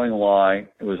ongoing lie.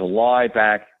 It was a lie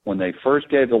back when they first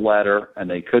gave the letter and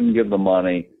they couldn't give the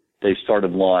money. They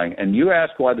started lying. And you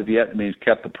ask why the Vietnamese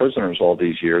kept the prisoners all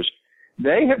these years.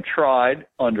 They have tried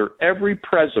under every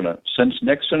president since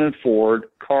Nixon and Ford,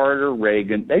 Carter,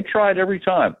 Reagan. They tried every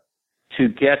time to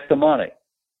get the money.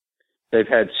 They've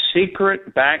had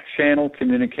secret back-channel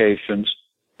communications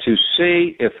to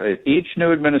see if each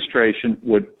new administration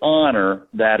would honor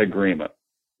that agreement.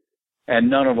 And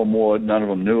none of them would. None of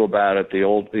them knew about it.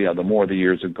 The more the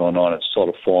years have gone on, it's sort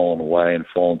of fallen away and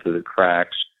fallen through the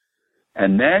cracks.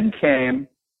 And then came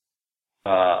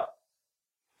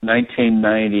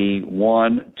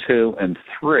 1991, 2, and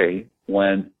 3,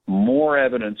 when more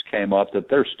evidence came up that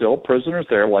there's still prisoners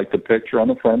there, like the picture on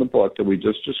the front of the book that we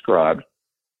just described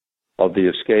of the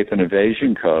Escape and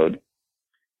Evasion Code.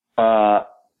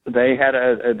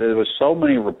 There was so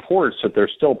many reports that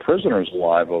there's still prisoners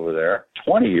alive over there,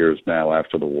 20 years now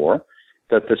after the war,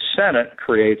 that the Senate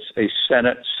creates a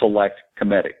Senate Select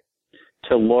Committee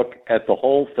to look at the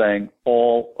whole thing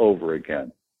all over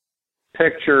again.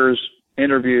 Pictures,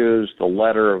 interviews, the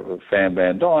letter of Pham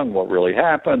Van Dong, what really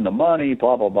happened, the money,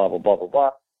 blah, blah, blah, blah, blah, blah,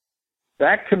 blah.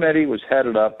 That committee was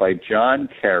headed up by John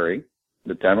Kerry,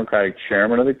 the Democratic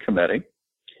chairman of the committee.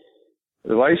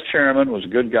 The vice chairman was a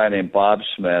good guy named Bob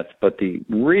Smith, but the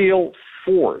real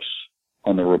force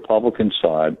on the Republican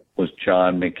side was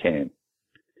John McCain.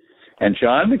 And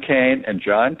John McCain and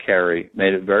John Kerry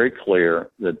made it very clear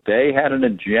that they had an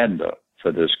agenda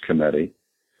for this committee,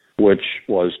 which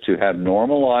was to have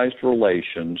normalized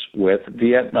relations with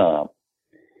Vietnam,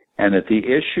 and that the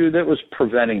issue that was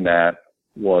preventing that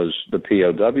was the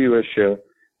POW issue.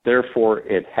 Therefore,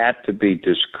 it had to be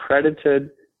discredited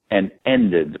and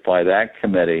ended by that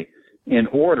committee in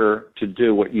order to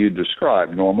do what you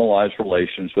described, normalize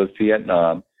relations with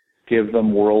Vietnam, give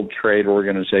them World Trade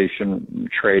Organization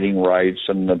trading rights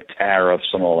and the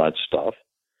tariffs and all that stuff.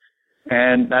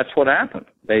 And that's what happened.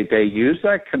 They used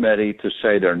that committee to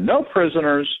say there are no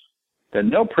prisoners, there's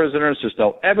no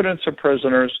evidence of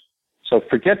prisoners, so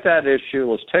forget that issue,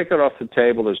 let's take it off the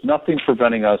table, there's nothing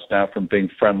preventing us now from being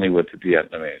friendly with the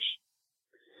Vietnamese.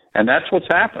 And that's what's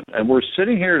happened. And we're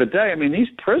sitting here today. I mean, these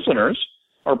prisoners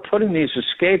are putting these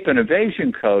escape and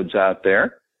evasion codes out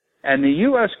there, and the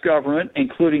U.S. government,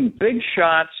 including big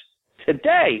shots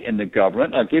today in the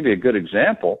government, I'll give you a good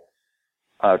example,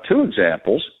 2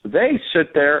 examples, they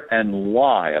sit there and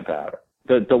lie about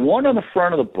it. The one on the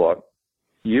front of the book,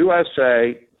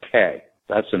 USA-K,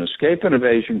 that's an escape and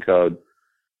evasion code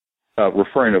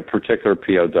referring to a particular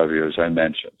POW, as I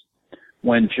mentioned.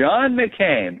 When John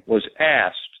McCain was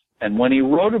asked, and when he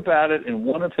wrote about it in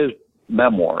one of his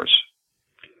memoirs,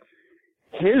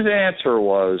 his answer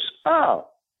was,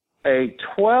 a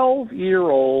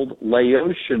 12-year-old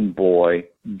Laotian boy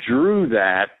drew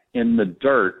that in the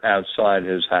dirt outside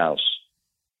his house.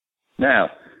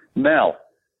 Now, Mel,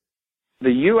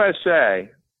 the USA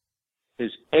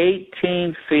is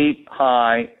 18 feet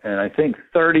high and I think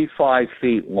 35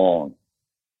 feet long.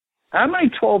 How many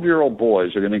 12-year-old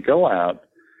boys are going to go out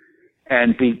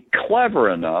and be clever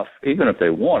enough, even if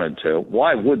they wanted to,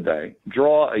 why would they,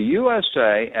 draw a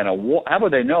USA and how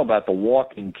would they know about the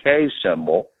walking K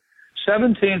symbol,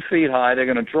 17 feet high, they're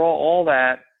going to draw all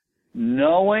that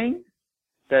knowing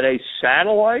that a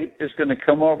satellite is going to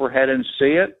come overhead and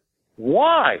see it?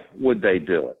 Why would they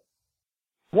do it?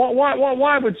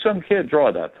 Why would some kid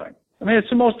draw that thing? I mean, it's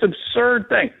the most absurd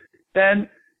thing. Then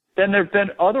there have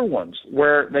been other ones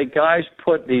where the guys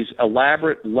put these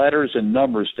elaborate letters and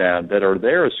numbers down that are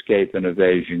their escape and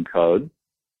evasion code.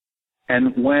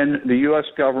 And when the U.S.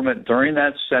 government during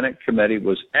that Senate committee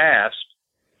was asked,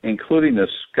 including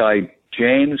this guy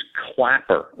James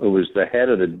Clapper, who was the head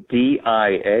of the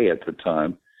DIA at the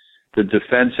time, the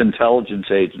Defense Intelligence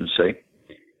Agency,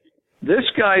 this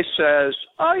guy says,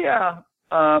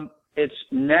 it's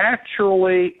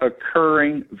naturally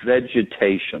occurring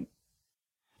vegetation.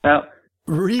 Now,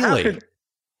 really?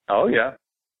 Oh, yeah.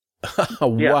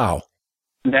 Wow.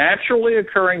 Naturally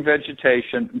occurring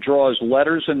vegetation draws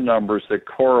letters and numbers that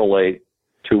correlate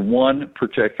to one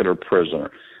particular prisoner.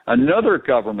 Another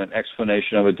government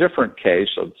explanation of a different case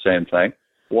of the same thing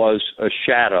was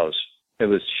shadows. It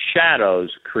was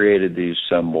shadows created these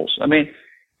symbols. I mean,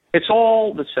 it's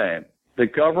all the same. The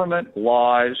government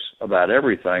lies about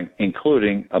everything,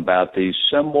 including about these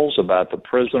symbols, about the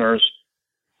prisoners.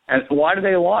 And why do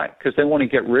they lie? Because they want to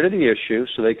get rid of the issue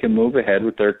so they can move ahead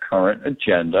with their current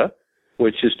agenda,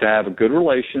 which is to have good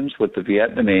relations with the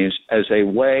Vietnamese as a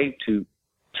way to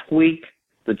tweak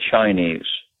the Chinese,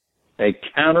 a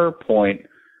counterpoint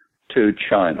to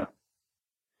China.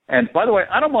 And by the way,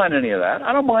 I don't mind any of that.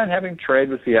 I don't mind having trade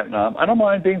with Vietnam. I don't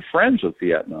mind being friends with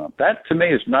Vietnam. That, to me,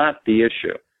 is not the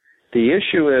issue. The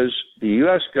issue is the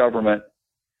U.S. government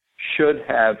should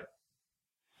have,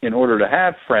 in order to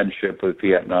have friendship with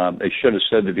Vietnam, they should have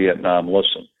said to Vietnam,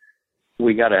 listen,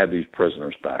 we got to have these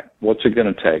prisoners back. What's it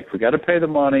going to take? We got to pay the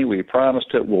money. We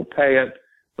promised it. We'll pay it.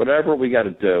 Whatever we got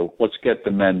to do, let's get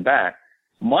the men back.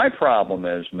 My problem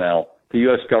is, Mel, the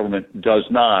U.S. government does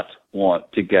not want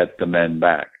to get the men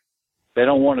back. They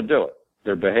don't want to do it.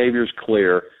 Their behavior's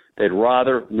clear. They'd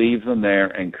rather leave them there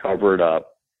and cover it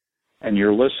up. And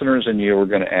your listeners and you are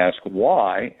going to ask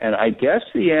why. And I guess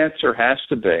the answer has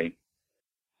to be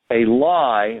a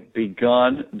lie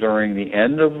begun during the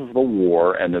end of the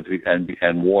war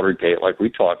and Watergate, like we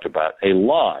talked about. A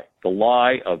lie. The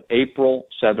lie of April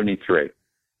 73.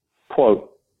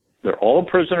 Quote, all the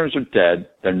prisoners are dead.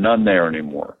 There are none there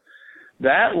anymore.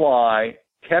 That lie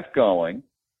kept going,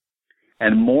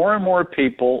 and more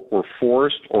people were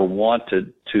forced or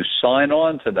wanted to sign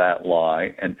on to that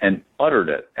lie and uttered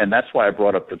it. And that's why I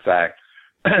brought up the fact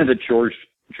that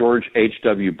George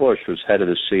H.W. Bush was head of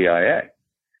the CIA.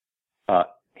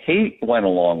 He went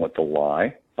along with the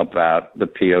lie about the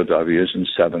POWs in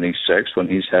 76 when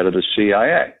he's head of the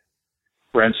CIA.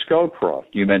 Brent Scowcroft,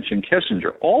 you mentioned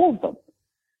Kissinger, all of them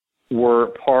were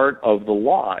part of the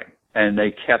lie, and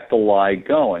they kept the lie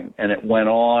going, and it went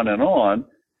on,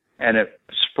 and it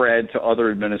spread to other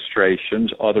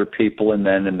administrations, other people, and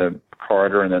then in the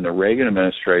Carter and then the Reagan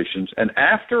administrations. And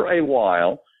after a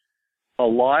while, a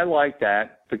lie like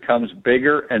that becomes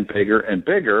bigger and bigger and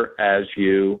bigger as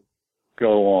you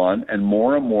go on, and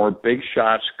more big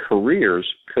shots' careers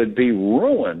could be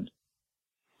ruined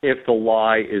if the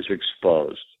lie is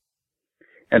exposed.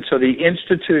 And so the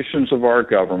institutions of our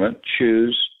government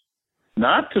choose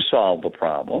not to solve the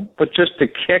problem, but just to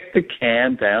kick the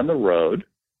can down the road,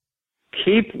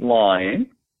 keep lying,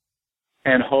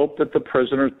 and hope that the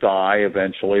prisoners die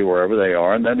eventually wherever they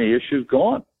are, and then the issue's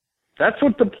gone. That's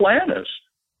what the plan is.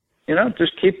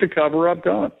 Just keep the cover-up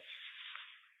going.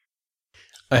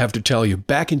 I have to tell you,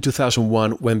 back in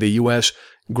 2001, when the U.S.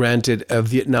 granted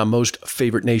Vietnam Most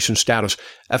Favored Nation status,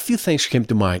 a few things came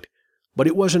to mind. But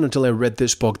it wasn't until I read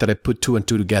this book that I put two and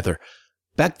two together.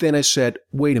 Back then I said,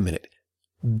 wait a minute,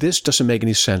 this doesn't make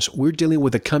any sense. We're dealing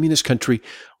with a communist country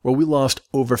where we lost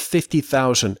over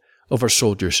 50,000 of our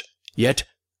soldiers. Yet,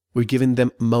 we're giving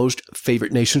them Most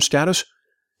Favored Nation status?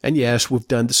 And yes, we've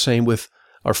done the same with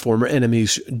our former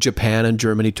enemies, Japan and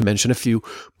Germany, to mention a few.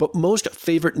 But Most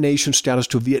Favored Nation status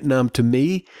to Vietnam, to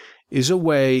me, is a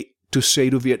way to say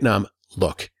to Vietnam,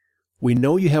 look, we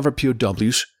know you have our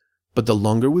POWs, but the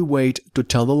longer we wait to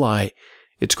tell the lie,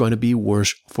 it's going to be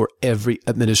worse for every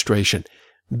administration.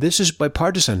 This is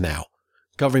bipartisan now,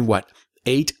 covering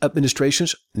 8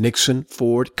 administrations? Nixon,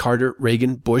 Ford, Carter,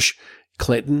 Reagan, Bush,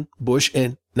 Clinton, Bush,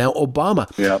 and now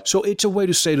Obama. Yep. So it's a way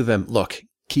to say to them, look,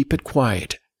 keep it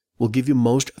quiet. We'll give you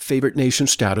Most Favored Nation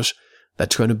status.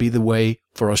 That's going to be the way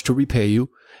for us to repay you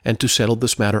and to settle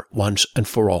this matter once and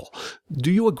for all.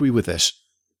 Do you agree with this?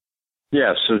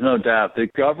 Yes, there's no doubt. The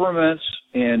governments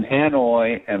in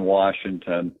Hanoi and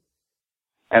Washington,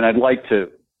 and I'd like to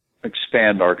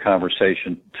expand our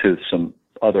conversation to some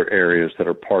other areas that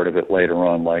are part of it later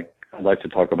on, like I'd like to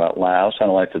talk about Laos, and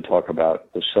I'd like to talk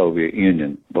about the Soviet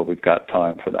Union, but we've got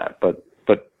time for that. But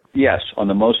yes, on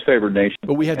the Most Favored Nation.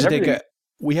 But we have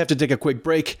to take a quick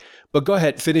break. But go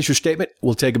ahead, finish your statement.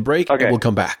 We'll take a break, okay, and we'll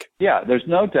come back. Yeah, there's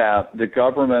no doubt the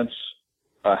governments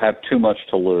have too much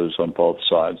to lose on both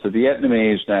sides. The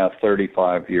Vietnamese now,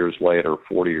 35 years later,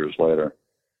 40 years later,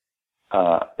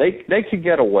 they could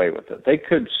get away with it. They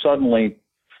could suddenly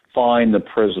find the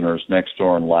prisoners next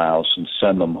door in Laos and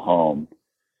send them home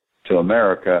to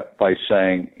America by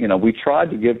saying, we tried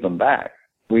to give them back.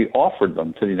 We offered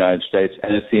them to the United States,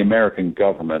 and it's the American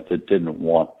government that didn't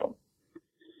want them.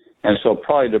 And so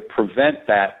probably to prevent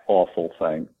that awful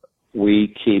thing,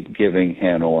 we keep giving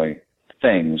Hanoi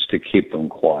things to keep them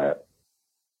quiet.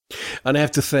 And I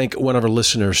have to thank one of our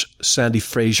listeners, Sandy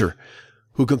Fraser,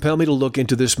 who compelled me to look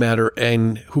into this matter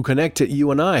and who connected you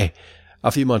and I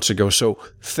a few months ago. So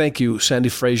thank you, Sandy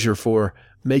Frazier, for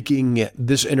making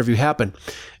this interview happen.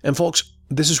 And folks,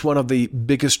 this is one of the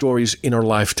biggest stories in our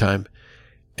lifetime.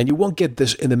 And you won't get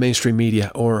this in the mainstream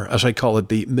media, or as I call it,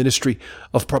 the Ministry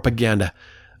of Propaganda.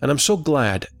 And I'm so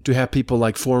glad to have people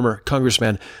like former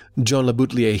Congressman John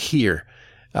LeBoutillier here,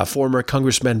 former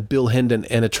Congressman Bill Hendon,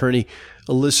 and attorney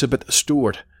Elizabeth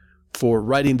Stewart for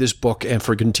writing this book and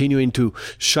for continuing to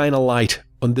shine a light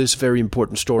on this very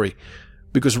important story.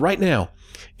 Because right now,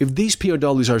 if these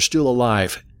POWs are still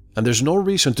alive, and there's no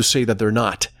reason to say that they're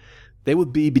not, they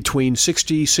would be between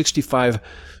 60, 65,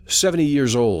 70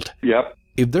 years old. Yep.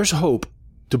 If there's hope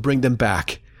to bring them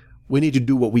back, we need to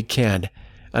do what we can.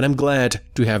 And I'm glad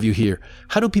to have you here.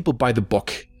 How do people buy the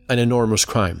book, An Enormous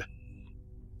Crime?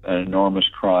 An Enormous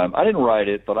Crime. I didn't write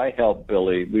it, but I helped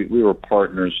Billy. We were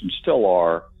partners and still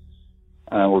are.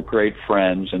 We're great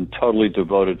friends and totally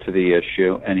devoted to the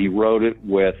issue. And he wrote it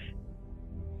with,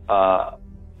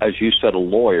 as you said, a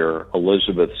lawyer,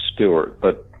 Elizabeth Stewart.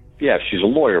 But yeah, she's a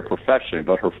lawyer professionally,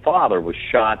 but her father was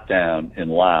shot down in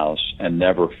Laos and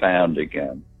never found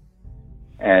again.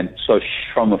 And so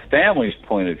from a family's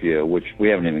point of view, which we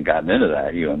haven't even gotten into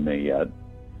that, you and me yet,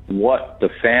 what the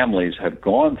families have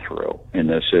gone through in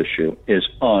this issue is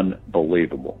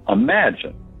unbelievable.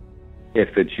 Imagine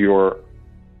if it's your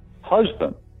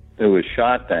husband who is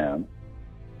shot down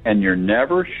and you're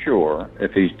never sure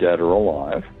if he's dead or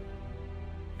alive.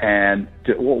 And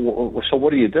so what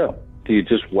do you do? Do you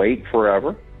just wait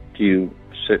forever? Do you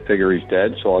figure he's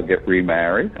dead, so I'll get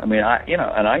remarried? I mean,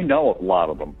 and I know a lot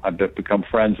of them. I've become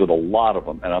friends with a lot of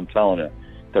them, and I'm telling you,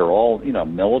 they're all,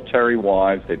 military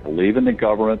wives. They believe in the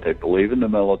government. They believe in the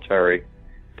military.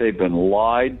 They've been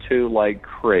lied to like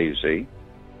crazy,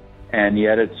 and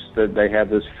yet they have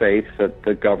this faith that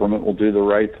the government will do the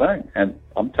right thing. And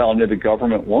I'm telling you, the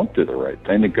government won't do the right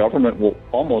thing. The government will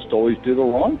almost always do the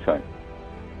wrong thing.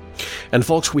 And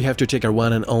folks, we have to take our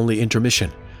one and only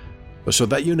intermission. But so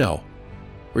that you know,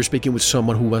 we're speaking with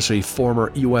someone who was a former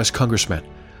U.S. congressman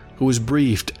who was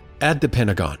briefed at the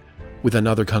Pentagon with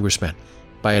another congressman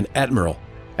by an admiral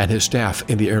and his staff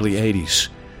in the early 80s.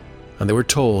 And they were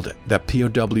told that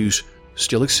POWs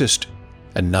still exist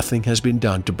and nothing has been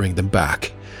done to bring them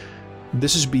back.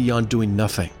 This is beyond doing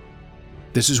nothing.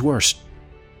 This is worse.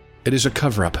 It is a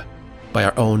cover-up by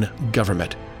our own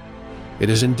government. It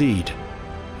is indeed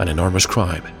an enormous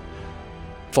crime.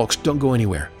 Folks, don't go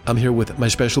anywhere. I'm here with my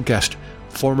special guest,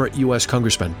 former U.S.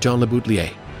 Congressman John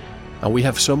LeBoutillier, and we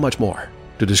have so much more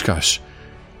to discuss,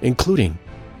 including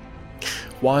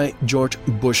why George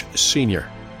Bush Sr.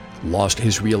 lost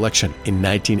his re-election in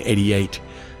 1988,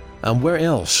 and where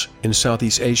else in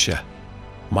Southeast Asia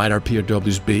might our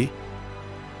POWs be?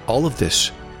 All of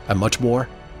this and much more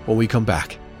when we come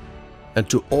back. And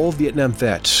to all Vietnam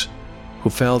vets who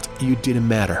felt you didn't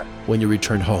matter when you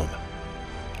returned home,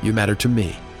 you matter to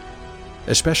me,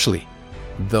 especially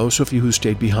those of you who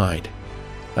stayed behind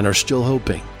and are still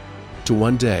hoping to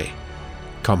one day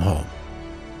come home.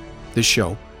 This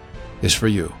show is for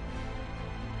you.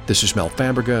 This is Mel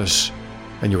Fabregas,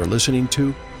 and you are listening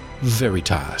to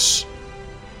Veritas.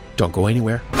 Don't go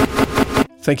anywhere.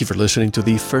 Thank you for listening to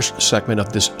the first segment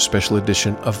of this special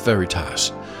edition of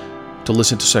Veritas. To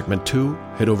listen to segment 2,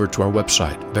 head over to our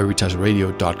website,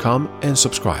 veritasradio.com, and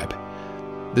subscribe.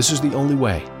 This is the only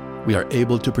way we are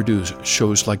able to produce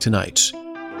shows like tonight's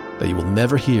that you will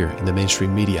never hear in the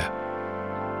mainstream media.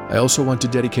 I also want to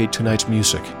dedicate tonight's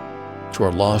music to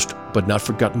our lost but not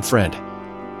forgotten friend,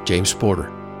 James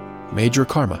Porter, Major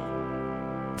Karma,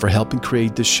 for helping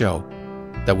create this show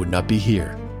that would not be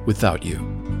here without you.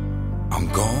 I'm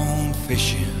gone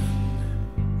fishing.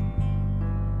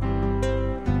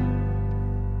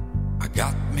 I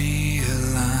got me a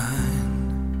line.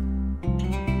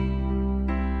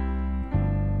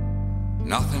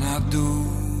 Nothing I do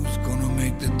is gonna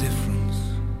make the difference.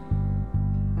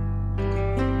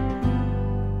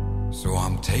 So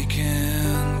I'm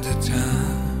taking the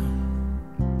time.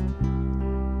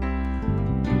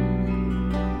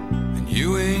 And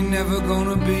you ain't never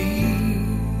gonna be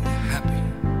happy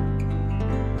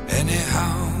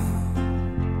anyhow,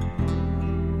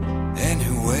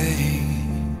 anyway.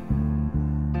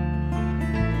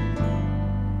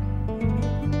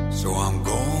 So I'm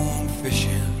going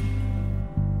fishing,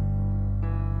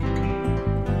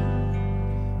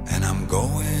 and I'm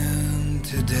going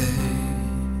today.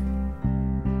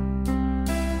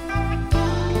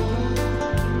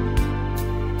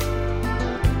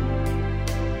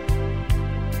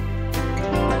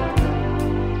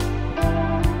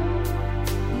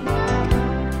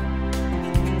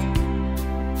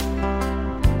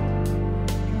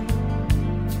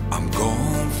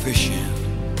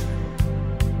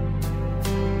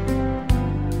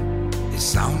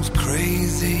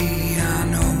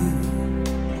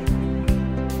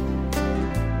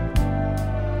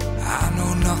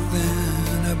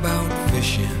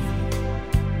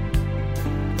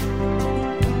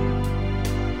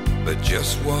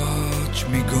 just watch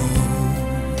me go.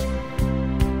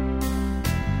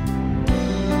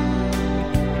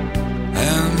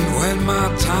 And when my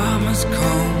time has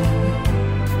come,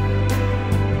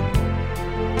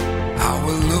 I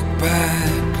will look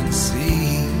back and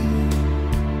see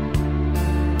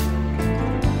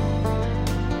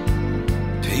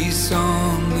peace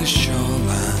on the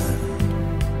shoreline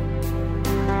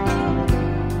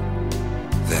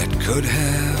that could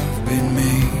have been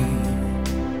me.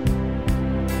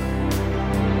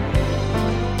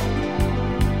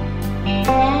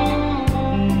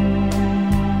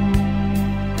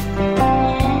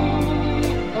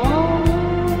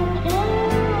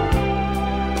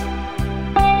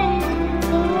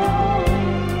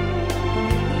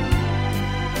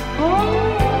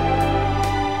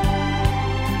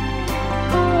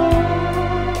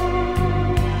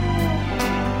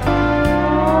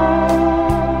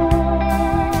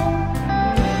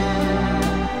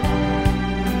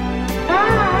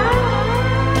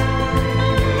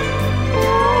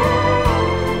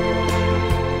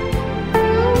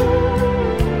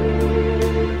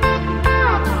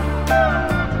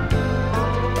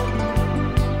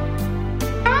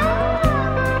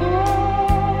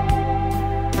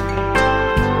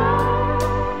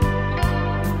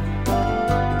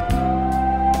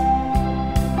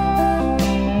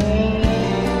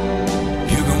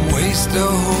 A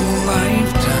whole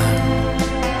lifetime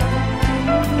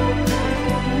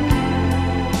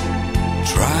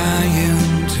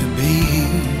trying to be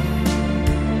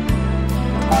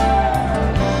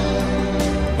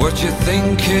what you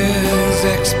think is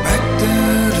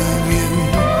expected of you,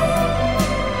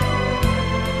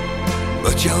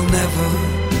 but you'll never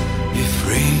be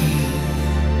free.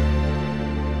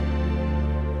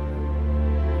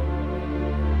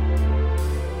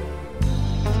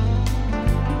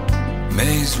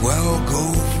 May as well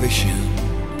go fishing